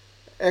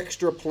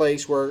extra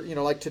place where,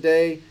 like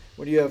today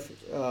when you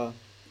have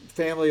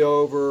family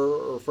over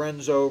or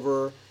friends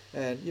over,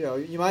 and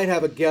you might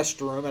have a guest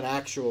room, an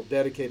actual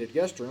dedicated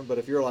guest room, but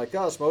if you're like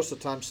us, most of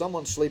the time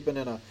someone's sleeping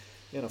in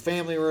a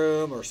family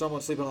room or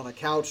someone's sleeping on a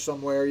couch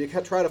somewhere. You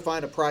can try to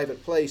find a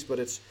private place, but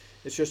it's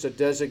just a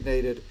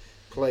designated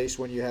place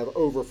when you have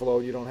overflow.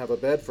 You don't have a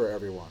bed for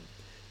everyone.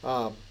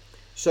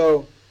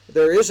 So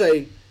there is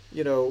a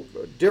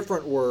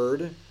different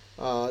word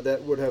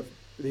that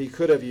he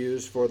could have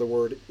used for the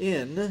word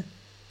inn,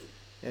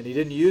 and he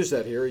didn't use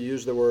that here. He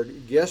used the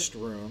word guest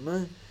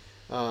room,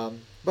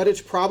 but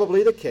it's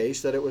probably the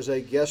case that it was a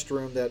guest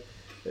room that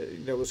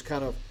was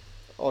kind of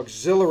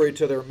auxiliary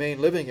to their main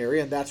living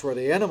area, and that's where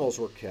the animals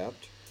were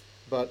kept.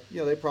 But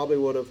they probably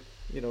would have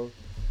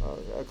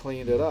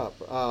cleaned it up.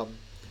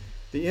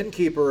 The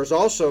innkeeper has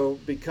also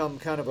become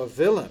kind of a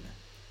villain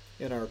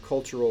in our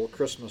cultural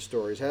Christmas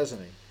stories,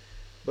 hasn't he?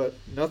 But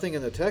nothing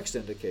in the text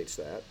indicates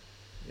that.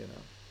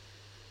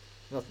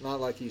 Not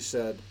like he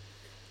said,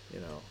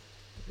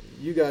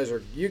 you guys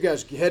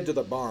head to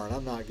the barn.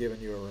 I'm not giving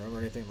you a room or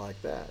anything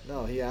like that.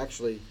 No, he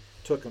actually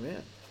took them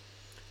in.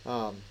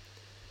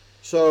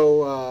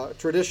 So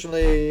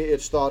traditionally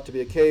it's thought to be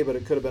a cave, but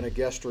it could have been a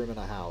guest room in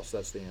a house.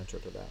 That's the answer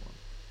to that one.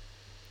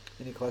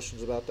 Any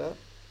questions about that?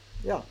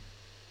 Yeah.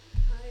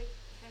 I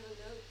have a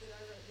note that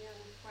I wrote down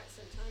quite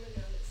some time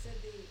ago that said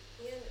the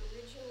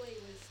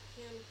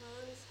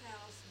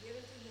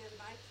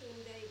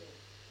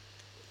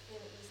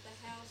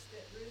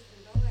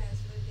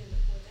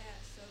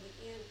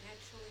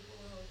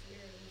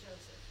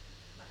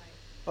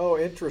Oh,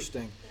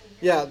 interesting.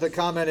 Yeah, the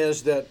comment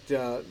is that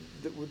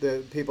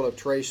the people have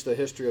traced the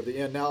history of the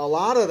inn. Now, a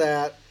lot of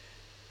that,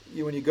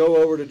 when you go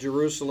over to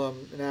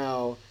Jerusalem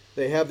now,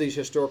 they have these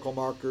historical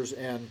markers,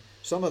 and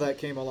some of that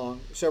came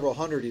along several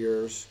hundred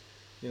years,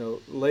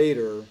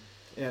 later,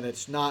 and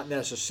it's not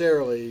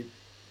necessarily,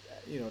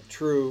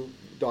 true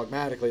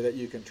dogmatically that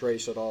you can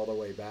trace it all the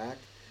way back.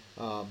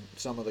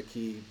 Some of the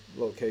key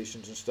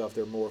locations and stuff,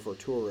 they're more for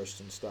tourists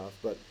and stuff,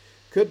 but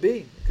could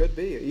be.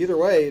 Either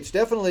way, it's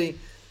definitely,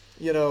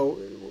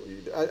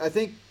 I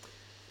think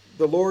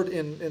the Lord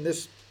in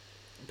this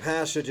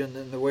passage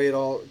and the way it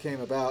all came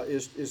about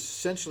is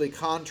essentially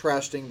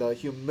contrasting the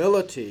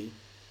humility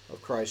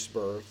of Christ's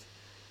birth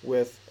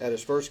at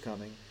his first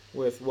coming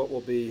with what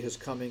will be his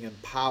coming in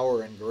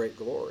power and great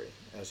glory,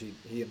 as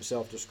he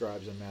himself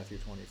describes in Matthew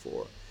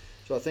 24.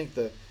 So I think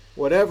that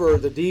whatever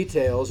the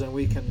details, and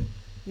we can,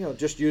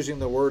 just using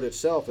the word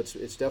itself,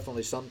 it's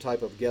definitely some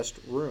type of guest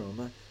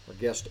room or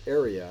guest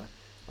area.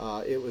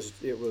 It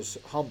was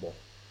humble,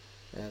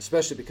 and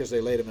especially because they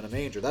laid him in a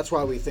manger. That's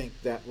why we think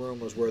that room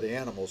was where the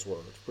animals were.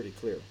 It's pretty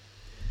clear.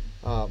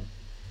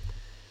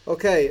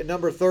 Okay,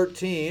 number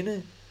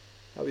 13.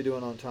 How are we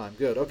doing on time?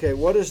 Good. Okay,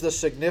 what is the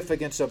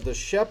significance of the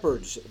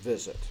shepherds'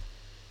 visit?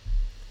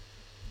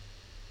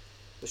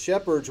 The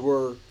shepherds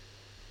were,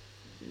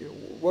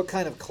 what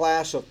kind of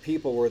class of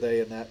people were they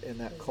in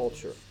that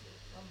culture?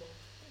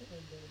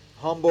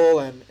 Humble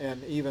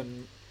and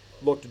even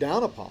looked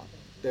down upon.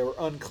 They were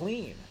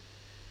unclean.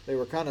 They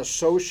were kind of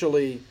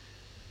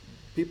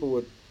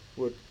people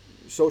would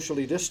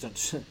socially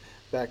distance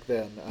back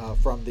then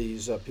from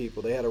these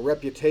people. They had a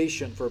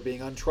reputation for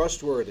being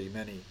untrustworthy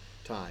many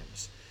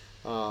times.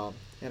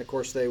 And of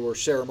course they were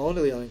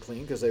ceremonially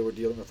unclean because they were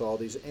dealing with all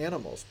these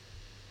animals.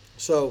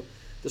 So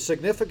the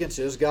significance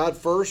is God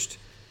first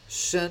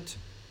sent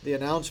the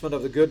announcement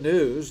of the good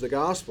news, the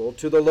gospel,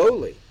 to the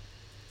lowly.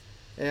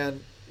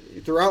 And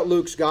throughout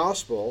Luke's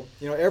gospel,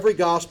 every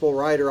gospel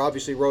writer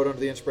obviously wrote under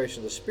the inspiration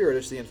of the Spirit.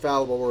 It's the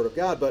infallible word of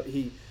God, but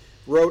he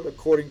wrote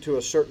according to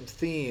a certain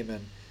theme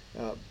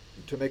and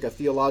to make a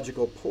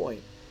theological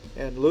point.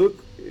 And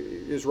Luke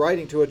is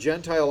writing to a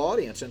Gentile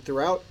audience, and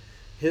throughout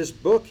his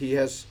book he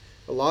has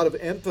a lot of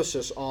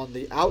emphasis on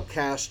the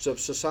outcasts of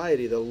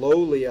society, the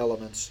lowly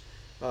elements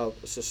of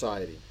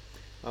society.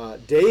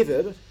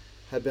 David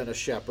had been a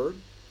shepherd,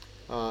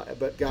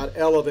 but God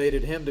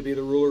elevated him to be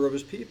the ruler of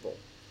his people.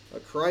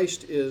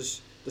 Christ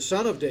is the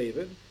son of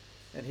David,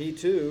 and he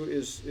too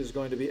is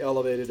going to be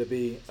elevated to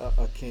be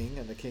a king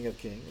and the King of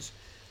Kings.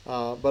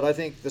 But I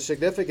think the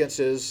significance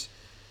is,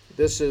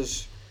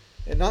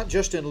 and not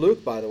just in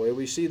Luke, by the way,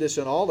 we see this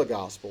in all the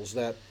Gospels,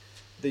 that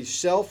the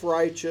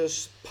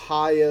self-righteous,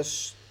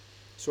 pious,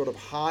 sort of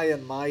high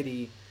and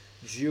mighty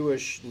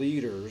Jewish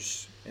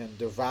leaders and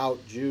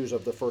devout Jews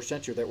of the first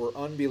century that were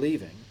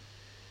unbelieving,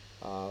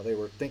 they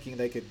were thinking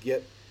they could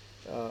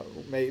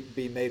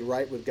be made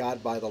right with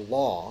God by the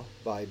law,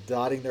 by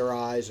dotting their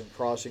I's and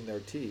crossing their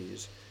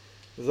T's.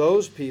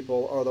 Those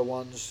people are the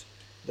ones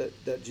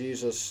that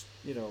Jesus,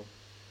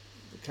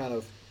 kind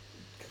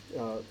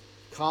of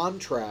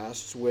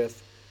contrasts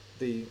with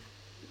the,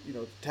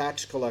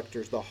 tax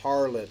collectors, the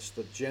harlots,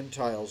 the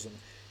Gentiles,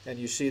 and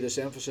you see this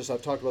emphasis,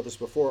 I've talked about this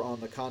before, on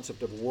the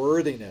concept of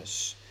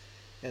worthiness.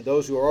 And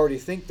those who already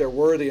think they're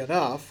worthy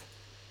enough,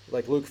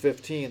 like Luke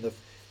 15, the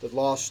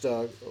lost,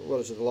 the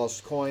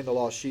lost coin, the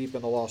lost sheep,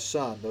 and the lost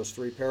son, those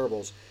three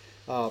parables.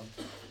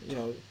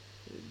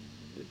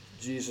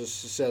 Jesus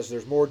says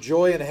there's more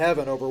joy in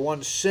heaven over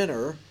one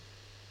sinner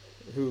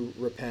who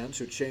repents,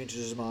 who changes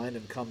his mind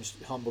and comes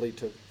humbly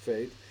to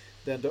faith,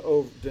 than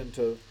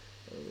to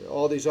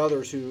all these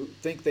others who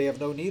think they have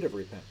no need of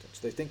repentance.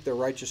 They think they're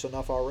righteous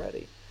enough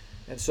already.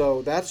 And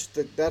so that's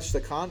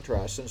the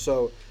contrast. And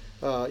so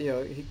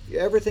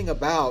everything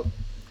about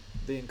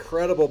the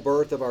incredible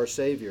birth of our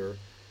Savior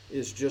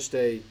is just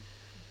a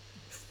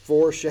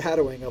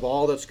foreshadowing of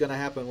all that's going to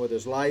happen with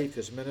his life,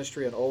 his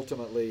ministry, and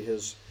ultimately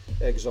his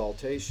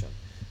exaltation.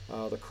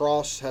 The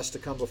cross has to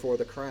come before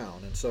the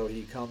crown, and so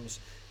he comes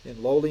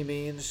in lowly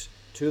means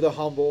to the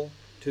humble,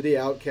 to the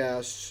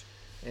outcasts,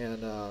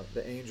 and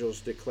the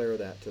angels declare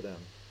that to them.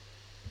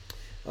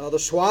 The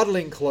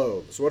swaddling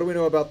clothes. What do we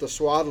know about the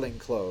swaddling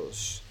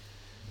clothes?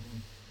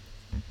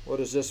 What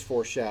does this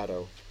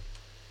foreshadow?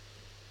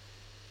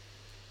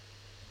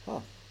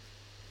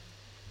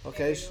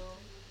 Okay. Burial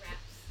wraps.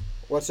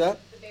 What's that?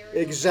 The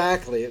burial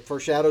Exactly. It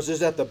foreshadows. Is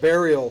that the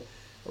burial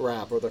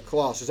wrap or the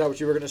cloth? Is that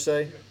what you were going to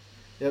say?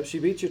 Yep. She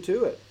beat you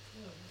to it.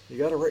 You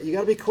got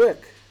to be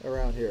quick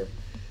around here.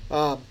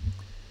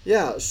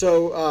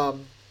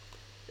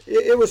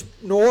 It was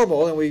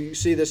normal, and we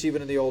see this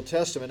even in the Old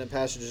Testament in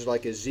passages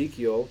like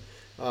Ezekiel,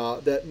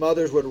 that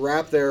mothers would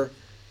wrap their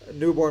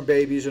newborn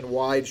babies in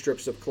wide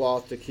strips of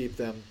cloth to keep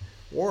them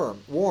warm.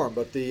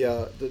 But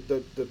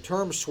the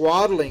term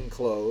swaddling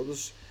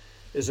clothes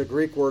is a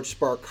Greek word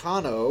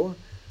sparkano,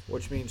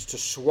 which means to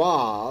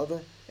swathe,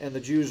 and the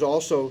Jews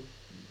also,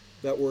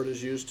 that word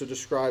is used to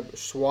describe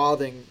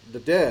swathing the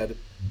dead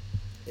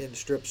in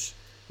strips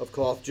of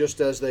cloth, just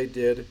as they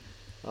did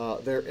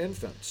their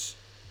infants.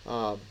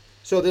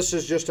 So this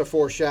is just a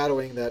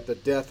foreshadowing that the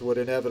death would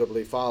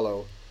inevitably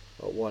follow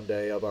one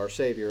day of our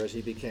Savior as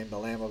he became the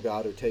Lamb of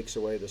God who takes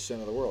away the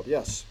sin of the world.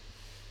 Yes?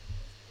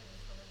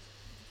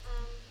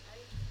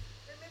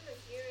 I remember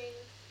hearing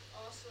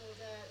also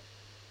that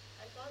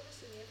I thought was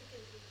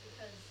significant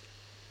because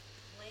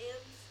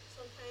lambs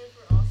sometimes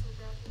were also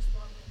wrapped in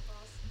swaddling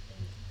cloths,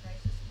 and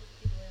Christ is supposed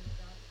to be the Lamb of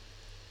God.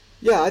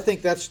 Yeah, I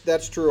think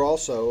that's true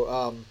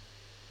also.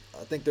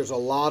 I think there's a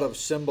lot of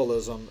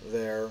symbolism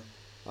there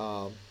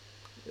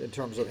in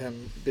terms of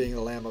him being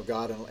the Lamb of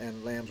God,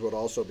 and lambs would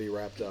also be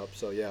wrapped up.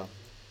 So yeah,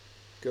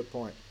 good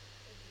point.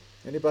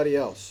 Anybody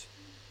else?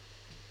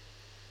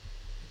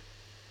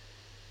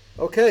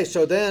 Okay,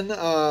 so then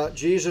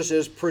Jesus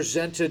is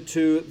presented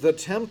to the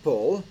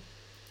temple.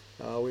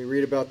 We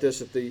read about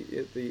this at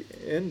the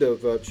end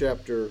of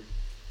chapter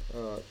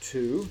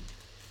 2.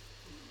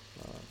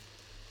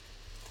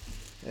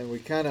 And we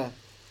kind of,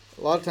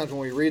 a lot of times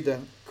when we read the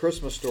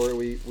Christmas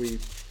story, we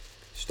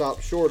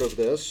stop short of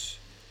this.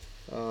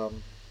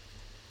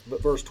 But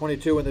verse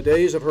 22, when the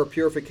days of her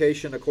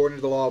purification according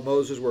to the law of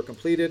Moses were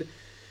completed,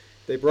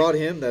 they brought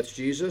him, that's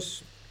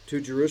Jesus,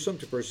 to Jerusalem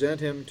to present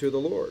him to the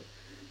Lord.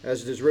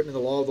 As it is written in the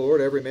law of the Lord,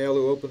 every male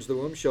who opens the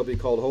womb shall be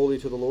called holy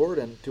to the Lord,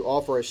 and to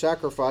offer a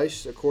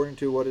sacrifice according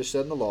to what is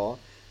said in the law,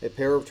 a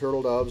pair of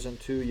turtle doves and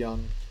 2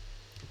 young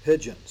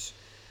pigeons.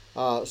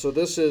 So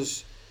this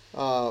is,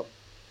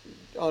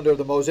 under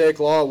the Mosaic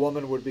law, a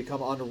woman would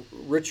become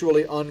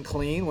ritually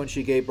unclean when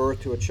she gave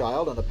birth to a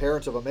child, and the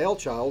parents of a male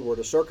child were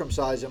to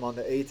circumcise him on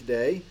the 8th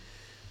day,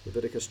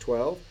 Leviticus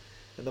 12.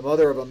 And the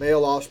mother of a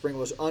male offspring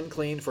was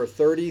unclean for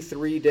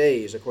 33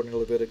 days, according to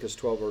Leviticus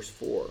 12, verse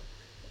 4,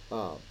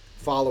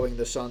 following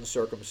the son's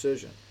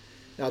circumcision.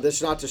 Now, this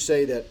is not to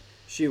say that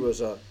she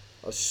was a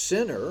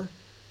sinner,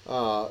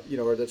 or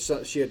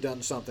that she had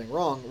done something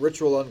wrong.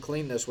 Ritual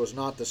uncleanness was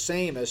not the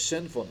same as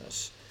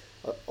sinfulness.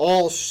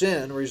 All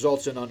sin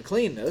results in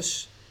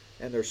uncleanness,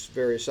 and there's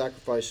various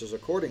sacrifices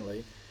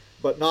accordingly,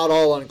 but not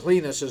all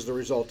uncleanness is the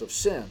result of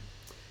sin.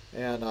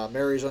 And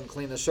Mary's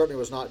uncleanness certainly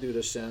was not due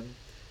to sin,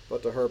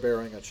 but to her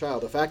bearing a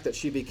child. The fact that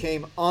she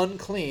became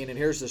unclean, and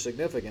here's the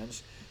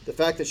significance, the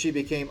fact that she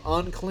became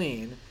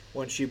unclean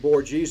when she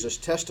bore Jesus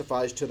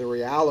testifies to the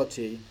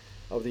reality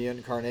of the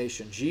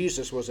incarnation.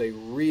 Jesus was a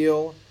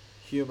real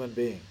human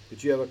being.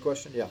 Did you have a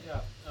question? Yeah.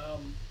 Yeah.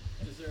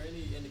 Is there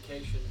any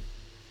indication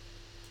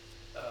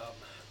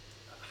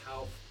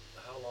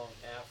how long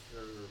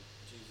after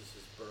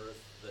Jesus' birth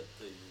that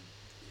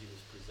he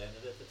was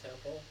presented at the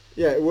temple?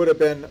 Yeah, it would have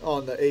been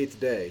on the 8th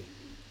day.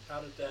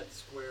 How did that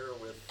square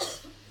with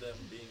them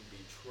being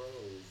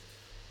betrothed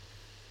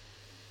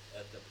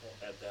at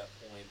that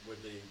point?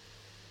 Would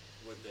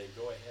they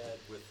go ahead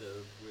with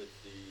the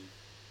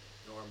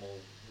normal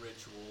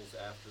rituals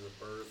after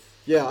the birth?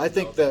 Yeah, I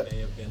think that may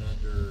have been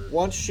under.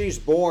 Once she's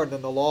born,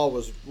 then the law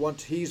was,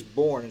 once he's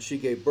born and she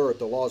gave birth,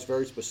 the law is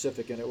very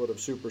specific, and it would have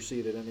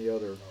superseded any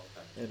other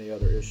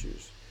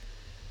issues.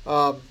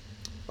 All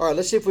right,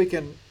 let's see if we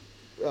can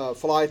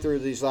fly through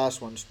these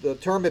last ones. The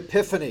term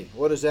Epiphany,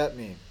 what does that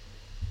mean?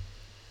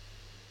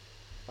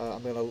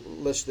 I'm going to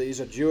list these.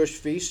 A Jewish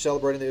feast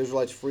celebrating the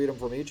Israelites' freedom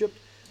from Egypt.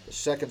 The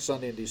second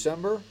Sunday in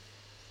December.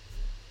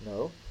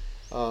 No.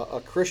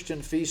 A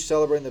Christian feast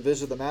celebrating the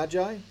visit of the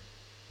Magi.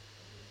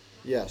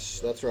 Yes,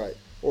 that's right.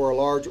 Or a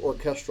large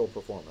orchestral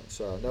performance.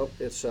 Nope,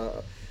 it's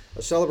a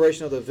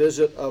celebration of the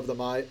visit of the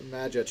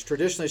Magi. It's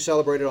traditionally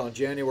celebrated on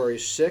January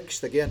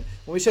 6th. Again,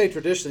 when we say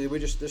traditionally,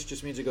 this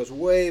just means it goes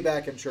way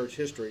back in church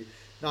history.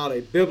 Not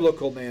a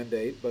biblical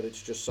mandate, but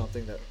it's just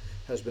something that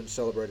has been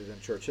celebrated in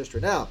church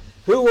history. Now,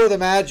 who were the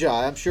Magi?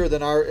 I'm sure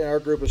that our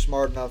group is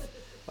smart enough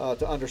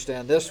to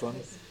understand this one.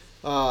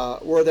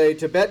 Were they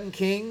Tibetan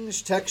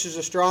kings, Texas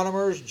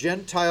astronomers,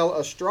 Gentile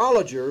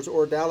astrologers,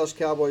 or Dallas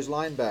Cowboys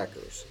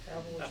linebackers?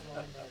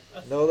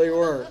 No, they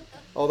weren't,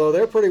 although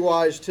they're pretty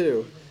wise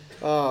too.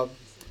 No,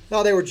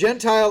 they were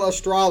Gentile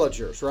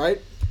astrologers, right?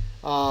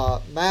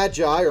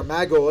 Magi, or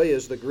magoi,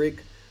 is the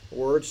Greek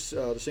word.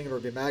 The singular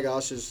would be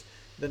magos, is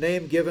the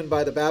name given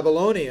by the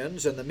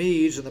Babylonians and the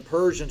Medes and the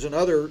Persians and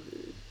other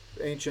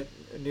ancient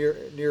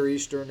Near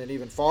Eastern and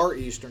even Far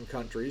Eastern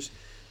countries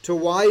to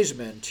wise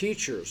men,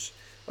 teachers,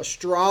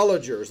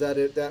 astrologers.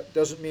 That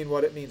doesn't mean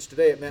what it means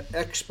today. It meant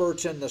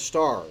experts in the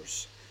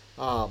stars.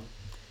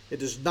 It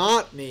does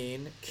not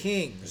mean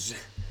kings.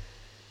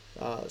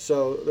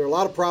 So there are a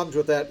lot of problems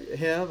with that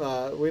hymn.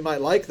 We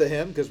might like the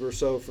hymn because we're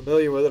so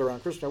familiar with it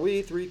around Christmas.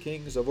 We 3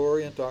 kings of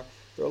Orient are.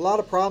 There are a lot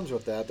of problems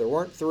with that. There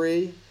weren't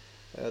 3.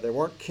 There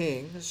weren't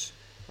kings.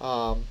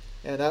 And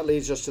that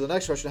leads us to the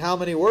next question. How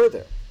many were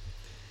there?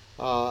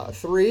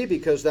 3,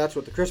 because that's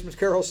what the Christmas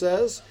Carol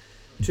says.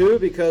 2,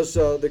 because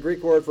the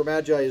Greek word for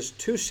magi is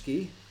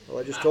touski. Well,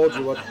 I just told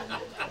you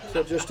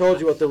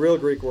what the real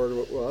Greek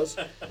word was.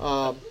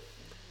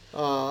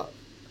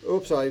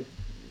 Oops, I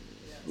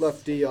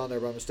left D on there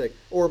by mistake.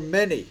 Or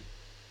many.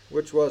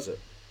 Which was it?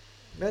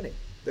 Many.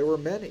 There were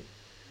many.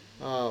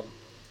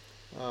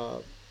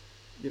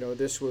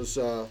 This was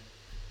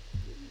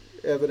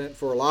evident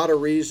for a lot of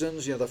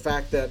reasons. The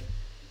fact that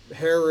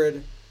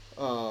Herod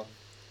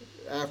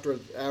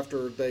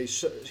after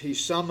he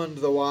summoned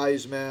the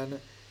wise men,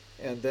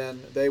 and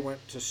then they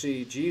went to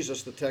see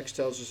Jesus. The text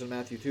tells us in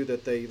Matthew 2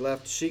 that they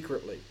left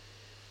secretly.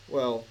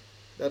 Well,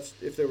 that's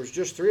if there was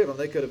just three of them,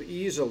 they could have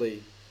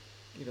easily,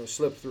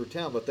 slipped through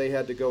town, but they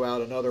had to go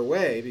out another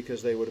way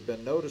because they would have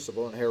been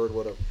noticeable, and Herod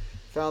would have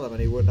found them,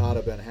 and he would not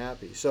have been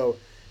happy. So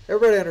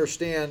everybody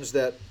understands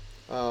that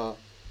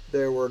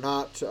there were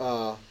not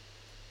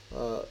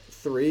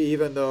three,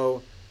 even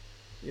though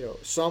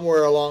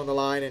somewhere along the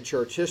line in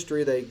church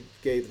history they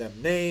gave them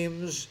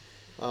names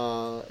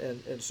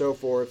and so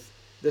forth.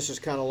 This is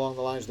kind of along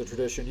the lines of the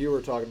tradition you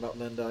were talking about,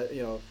 Linda.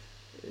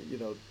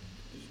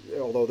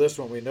 Although this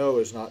one we know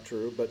is not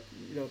true, but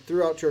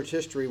throughout church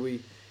history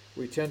we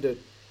tend to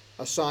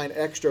assign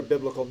extra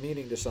biblical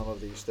meaning to some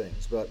of these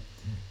things. But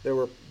there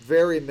were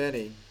very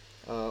many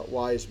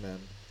wise men,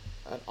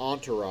 an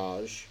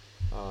entourage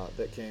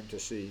that came to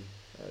see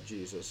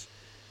Jesus,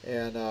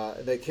 and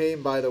they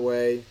came, by the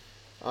way,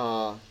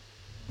 not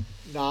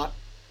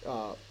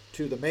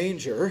to the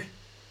manger.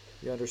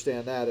 You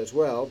understand that as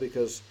well,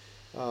 because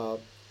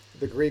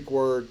the Greek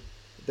word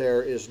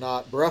there is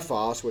not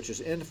brephos, which is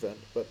infant,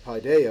 but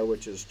paideia,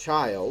 which is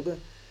child.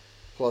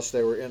 Plus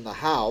they were in the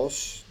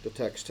house, the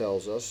text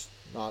tells us,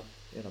 not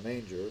in a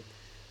manger.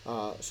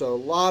 So a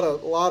lot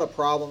of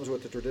problems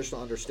with the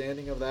traditional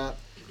understanding of that.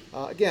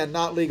 Again,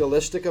 not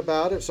legalistic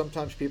about it.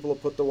 Sometimes people will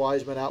put the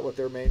wise men out with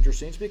their manger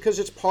scenes because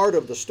it's part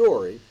of the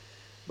story.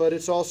 But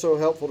it's also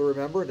helpful to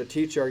remember and to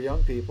teach our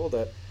young people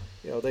that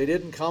they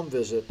didn't come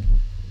visit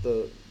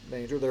the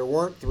manger. There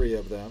weren't three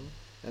of them,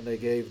 and they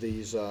gave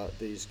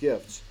these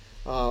gifts.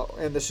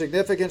 And the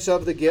significance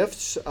of the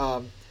gifts,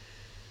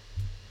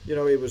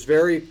 it was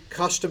very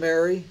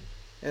customary,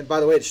 and by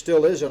the way, it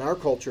still is in our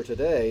culture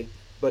today,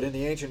 but in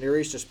the ancient Near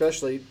East,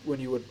 especially when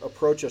you would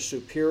approach a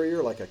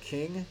superior like a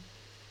king,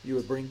 you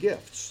would bring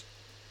gifts.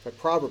 In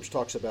fact, Proverbs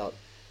talks about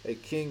a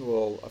king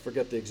will, I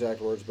forget the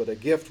exact words, but a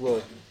gift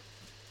will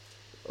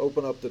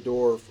open up the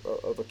door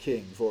of a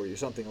king for you,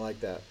 something like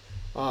that.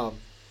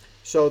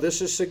 So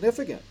this is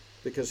significant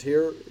because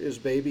here is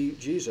baby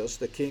Jesus,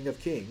 the King of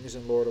Kings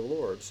and Lord of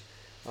Lords.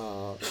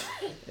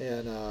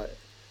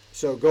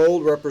 So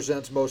gold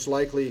represents most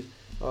likely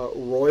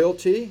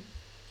royalty,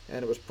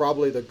 and it was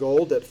probably the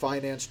gold that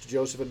financed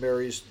Joseph and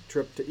Mary's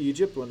trip to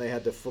Egypt when they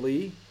had to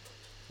flee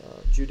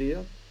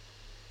Judea.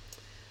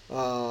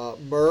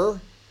 Myrrh,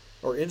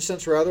 or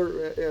incense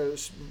rather,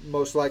 is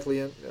most likely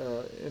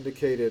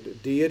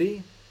indicated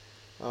deity.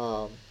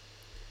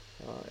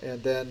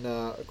 And then,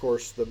 of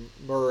course, the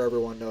myrrh,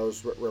 everyone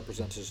knows,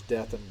 represents his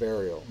death and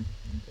burial.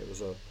 It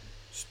was a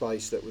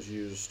spice that was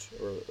used,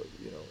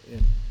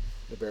 in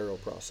the burial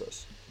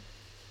process.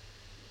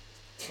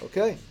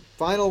 Okay,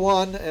 final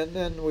one, and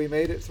then we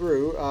made it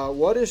through.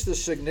 What is the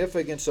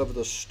significance of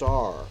the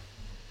star?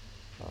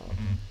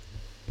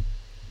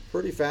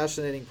 Pretty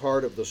fascinating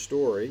part of the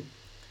story.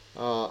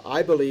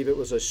 I believe it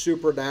was a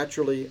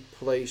supernaturally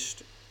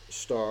placed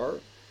star.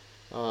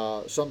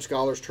 Some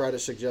scholars try to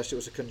suggest it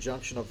was a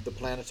conjunction of the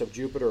planets of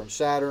Jupiter and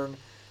Saturn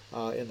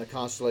in the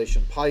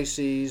constellation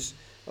Pisces.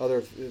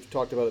 Others have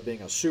talked about it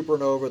being a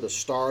supernova, the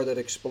star that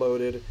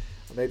exploded,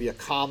 maybe a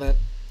comet.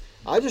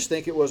 I just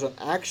think it was an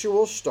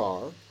actual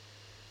star,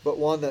 but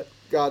one that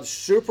God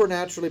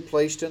supernaturally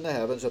placed in the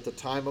heavens at the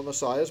time of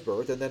Messiah's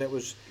birth, and then it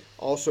was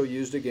also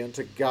used again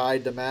to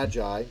guide the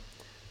Magi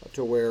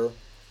to where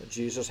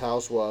Jesus'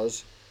 house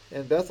was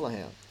in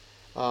Bethlehem.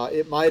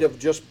 It might have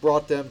just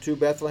brought them to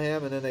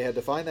Bethlehem and then they had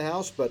to find the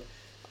house, but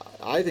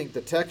I think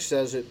the text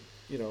says it,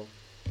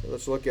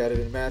 let's look at it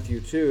in Matthew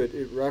 2,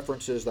 it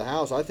references the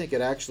house. I think it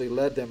actually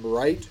led them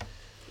right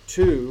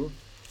to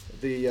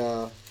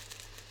the...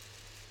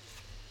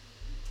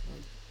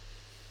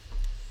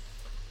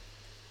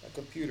 a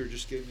computer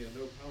just gave me a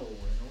no power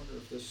warning. I wonder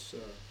if this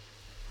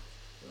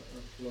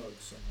unplugged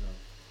somehow.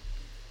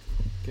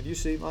 Can you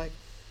see, Mike?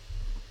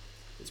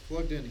 It's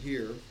plugged in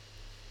here.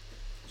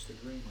 It's the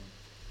green one.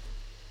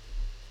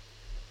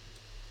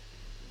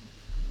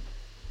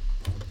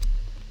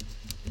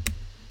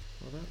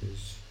 Well, that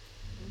is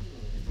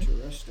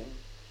interesting.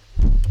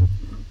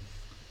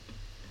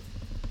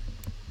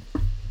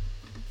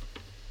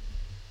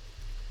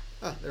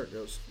 Ah, there it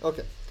goes.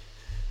 Okay.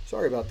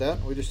 Sorry about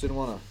that. We just didn't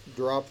want to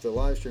drop the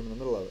live stream in the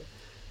middle of it.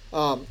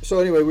 So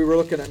anyway, we were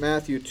looking at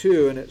Matthew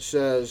 2, and it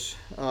says,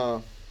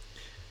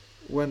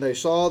 when they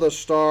saw the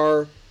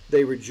star,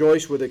 they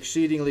rejoiced with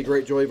exceedingly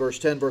great joy. Verse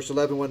 10, verse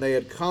 11, when they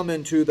had come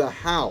into the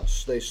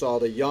house, they saw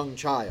the young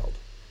child,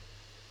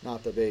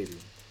 not the baby.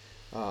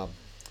 All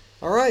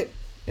right.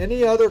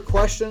 Any other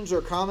questions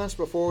or comments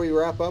before we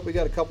wrap up? We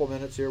got a couple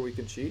minutes here we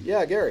can cheat.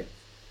 Yeah, Gary.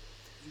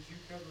 Did you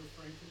cover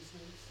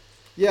frankincense?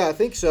 Yeah, I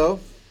think so.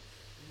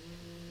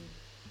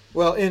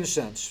 Well,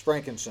 incense,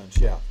 frankincense,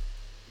 yeah.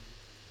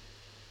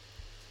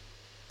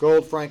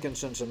 Gold,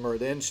 frankincense, and myrrh.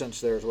 The incense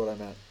there is what I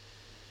meant.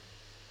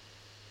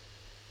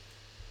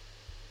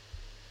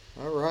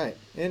 All right.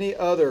 Any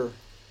other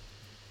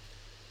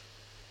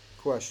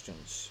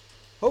questions?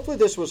 Hopefully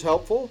this was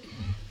helpful.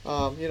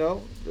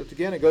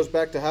 Again, it goes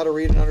back to how to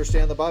read and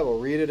understand the Bible.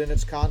 Read it in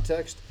its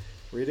context.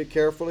 read it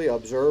carefully,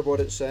 observe what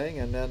it's saying,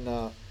 and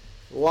then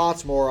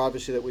lots more,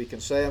 obviously, that we can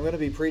say. I'm going to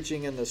be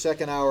preaching in the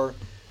second hour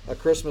a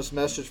Christmas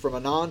message from a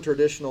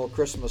non-traditional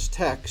Christmas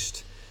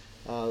text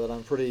that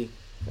I'm pretty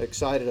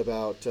excited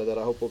about, that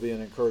I hope will be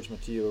an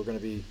encouragement to you. We're going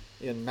to be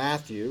in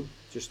Matthew,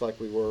 just like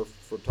we were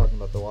for talking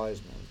about the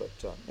wise men. But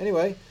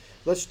anyway,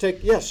 let's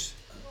take, yes?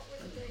 What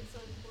were the dates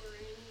on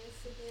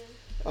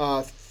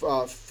Quirinius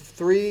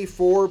again?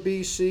 3-4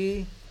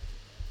 BC.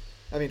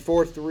 I mean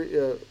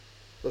 4-3.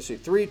 Let's see,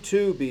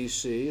 3-2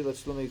 BC.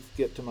 Let me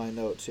get to my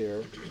notes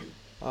here.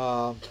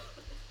 Yeah,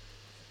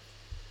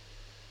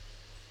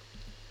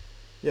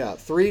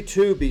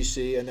 3-2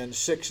 BC, and then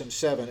 6 and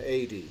 7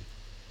 AD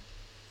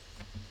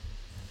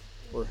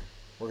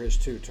were his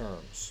two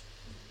terms.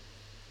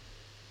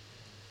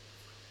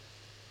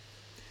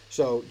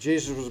 So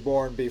Jesus was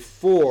born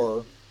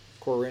before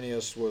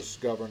Quirinius was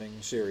governing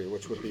Syria,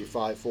 which would be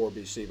 5-4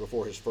 BC,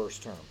 before his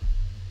first term.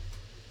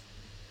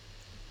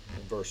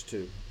 In verse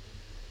 2.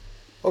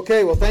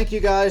 Okay, well, thank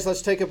you guys.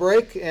 Let's take a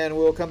break, and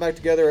we'll come back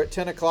together at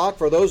 10 o'clock.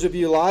 For those of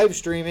you live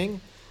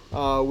streaming,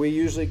 we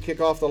usually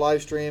kick off the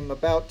live stream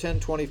about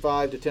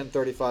 10:25 to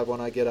 10:35 when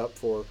I get up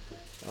for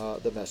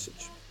the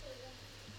message.